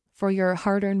worthwhile for your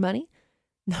hard-earned money?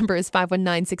 Number is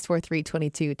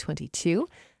 519-643-2222.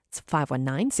 It's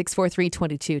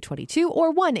 519-643-2222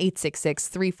 or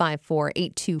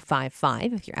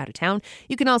 1-866-354-8255 if you're out of town.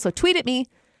 You can also tweet at me,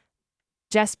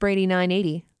 Jess Brady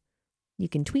 980. You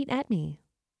can tweet at me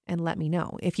and let me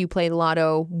know if you play the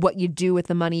lotto, what you do with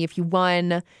the money if you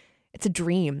won. It's a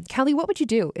dream. Kelly, what would you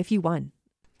do if you won?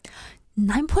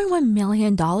 $9.1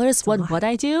 million. What would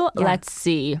I do? Yeah. Let's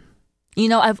see. You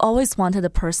know, I've always wanted a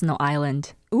personal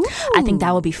island. Ooh. I think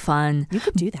that would be fun. You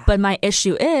could do that. But my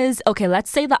issue is, okay, let's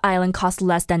say the island costs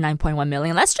less than 9.1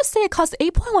 million. Let's just say it costs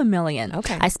 8.1 million.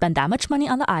 Okay. I spend that much money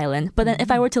on the island. But then if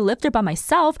I were to live there by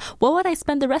myself, what would I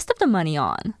spend the rest of the money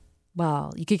on?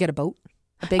 Well, you could get a boat.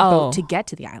 A big boat to get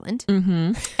to the island.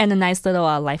 Mm-hmm. And a nice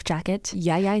little life jacket.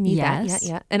 Yeah, I need that.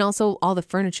 Yeah. And also all the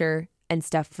furniture and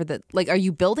stuff for the, like, are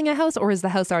you building a house or is the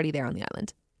house already there on the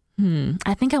island?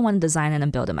 I think I want to design it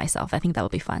and build it myself. I think that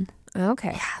would be fun.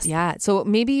 Okay. Yes. Yeah. So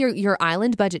maybe your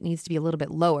island budget needs to be a little bit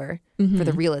lower for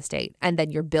the real estate, and then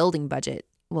your building budget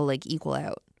will like equal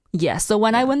out. Yeah. So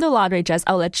when I win the lottery, Jess,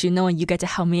 I'll let you know and you get to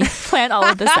help me plan all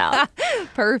of this out.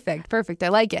 Perfect. I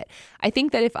like it. I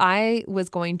think that if I was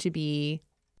going to be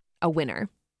a winner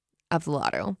of the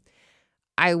lotto,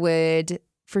 I would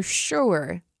for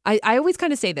sure. I always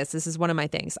kind of say this is one of my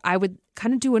things. I would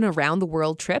kind of do an around the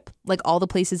world trip, like all the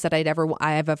places that I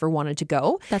have ever wanted to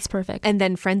go. That's perfect. And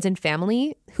then friends and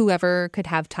family, whoever could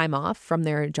have time off from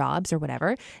their jobs or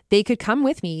whatever, they could come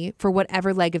with me for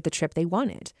whatever leg of the trip they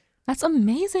wanted. That's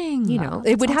amazing. You know,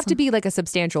 it would have to be like a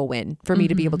substantial win for me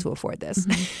to be able to afford this.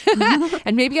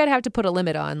 And maybe I'd have to put a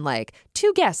limit on like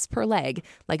 2 guests per leg,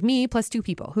 like me plus 2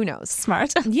 people. Who knows?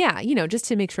 Smart. Yeah, you know, just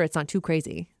to make sure it's not too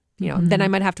crazy. You know, then I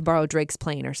might have to borrow Drake's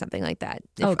plane or something like that.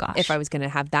 If I was going to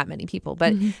have that many people.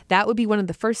 But that would be one of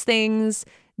the first things.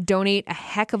 Donate a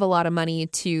heck of a lot of money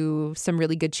to some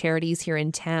really good charities here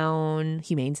in town,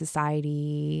 Humane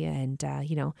Society, and,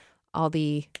 you know, all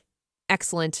the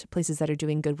excellent places that are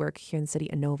doing good work here in the city.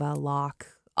 Inova, Locke,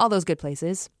 all those good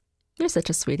places. You're such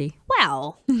a sweetie.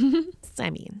 Well, I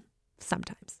mean,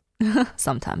 sometimes.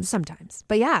 Sometimes.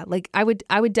 But yeah, like I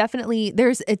would definitely,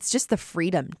 it's just the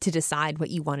freedom to decide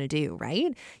what you want to do, right?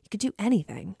 You could do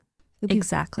anything.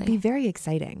 Exactly. Be very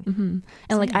exciting.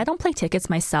 And like, I don't play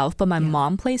tickets myself, but my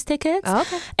mom plays tickets. Oh,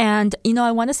 okay. And, you know,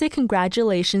 I want to say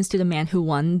congratulations to the man who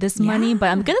won this money, but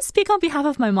I'm going to speak on behalf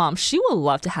of my mom. She will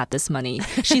love to have this money.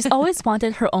 She's always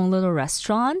wanted her own little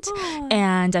restaurant.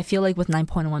 And I feel like with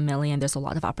 9.1 million, there's a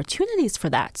lot of opportunities for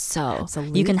that. So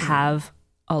you can have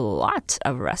a lot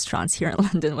of restaurants here in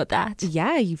London with that.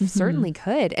 Yeah, you certainly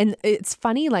could. And it's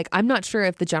funny, like, I'm not sure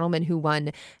if the gentleman who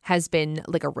won has been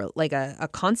like a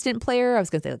constant player. I was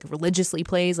going to say like religiously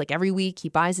plays like every week. He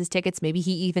buys his tickets. Maybe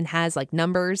he even has like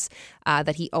numbers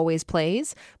that he always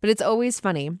plays. But it's always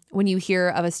funny when you hear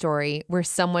of a story where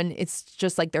someone, it's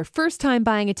just like their first time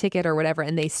buying a ticket or whatever,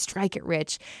 and they strike it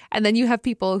rich. And then you have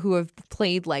people who have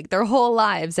played like their whole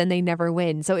lives and they never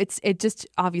win. So it just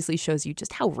obviously shows you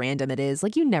just how random it is.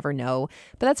 Like, you never know,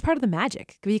 but that's part of the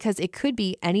magic, because it could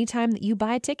be any time that you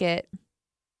buy a ticket,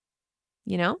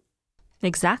 you know?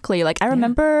 Exactly. Like I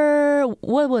remember,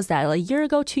 what was that? Like a year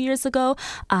ago, 2 years ago,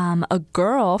 a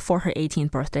girl for her 18th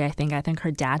birthday, I think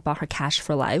her dad bought her Cash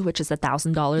for Life, which is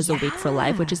 $1,000 a week for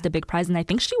life, which is the big prize. And I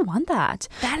think she won that,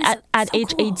 at so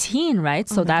age cool. 18, right?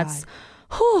 So that's...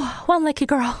 one lucky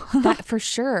girl. That for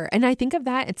sure. And I think of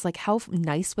that, it's like, how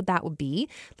nice would that be?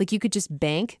 Like, you could just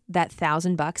bank that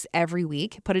 $1,000 every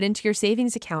week, put it into your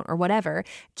savings account or whatever,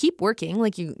 keep working.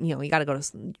 Like you got to go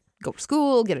to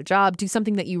school, get a job, do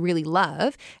something that you really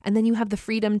love. And then you have the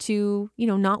freedom to, you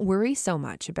know, not worry so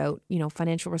much about, you know,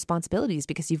 financial responsibilities,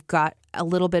 because you've got a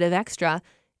little bit of extra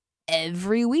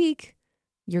every week.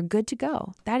 You're good to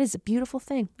go. That is a beautiful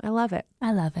thing. I love it.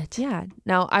 Yeah.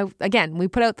 Now, we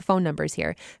put out the phone numbers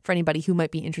here for anybody who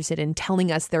might be interested in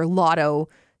telling us their lotto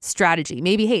strategy.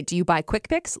 Maybe, hey, do you buy quick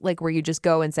picks, like where you just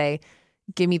go and say,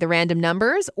 give me the random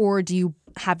numbers, or do you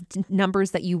have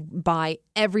numbers that you buy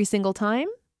every single time?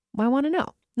 Well, I want to know.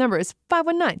 Number is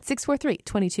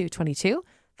 519-643-2222,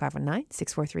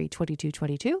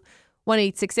 519-643-2222,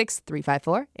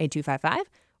 1-866-354-8255,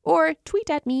 or tweet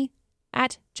at me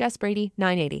at Jess Brady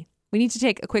 980. We need to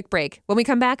take a quick break. When we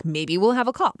come back, maybe we'll have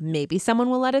a call. Maybe someone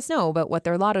will let us know about what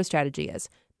their lotto strategy is.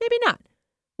 Maybe not.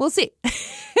 We'll see.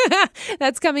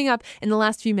 That's coming up in the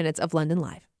last few minutes of London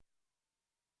Live.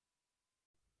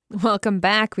 Welcome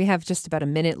back. We have just about a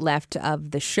minute left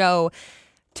of the show,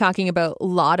 talking about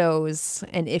lottos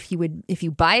and if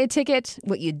you buy a ticket,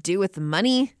 what you do with the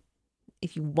money.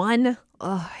 If you won,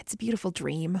 it's a beautiful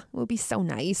dream. It would be so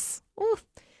nice. Ooh.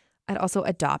 I'd also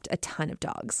adopt a ton of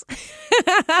dogs.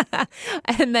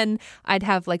 And then I'd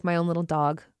have like my own little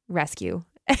dog rescue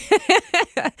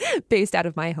based out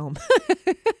of my home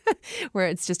where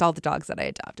it's just all the dogs that I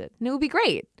adopted. And it would be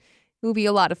great. It would be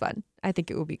a lot of fun. I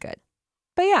think it would be good.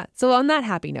 But yeah, so on that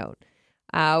happy note,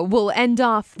 We'll end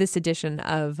off this edition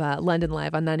of London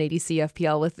Live on 980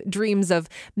 CFPL with dreams of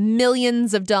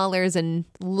millions of dollars and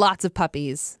lots of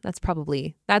puppies. That's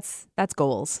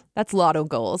goals. That's lotto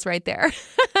goals right there.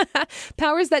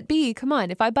 Powers that be, come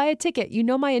on. If I buy a ticket, you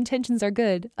know my intentions are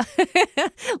good.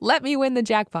 Let me win the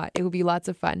jackpot. It will be lots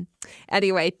of fun.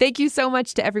 Anyway, thank you so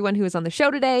much to everyone who was on the show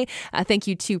today. Thank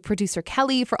you to producer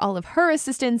Kelly for all of her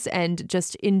assistance and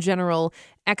just in general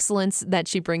excellence that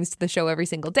she brings to the show every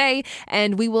single day.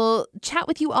 And we will chat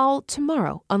with you all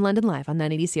tomorrow on London Live on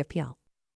 980 CFPL.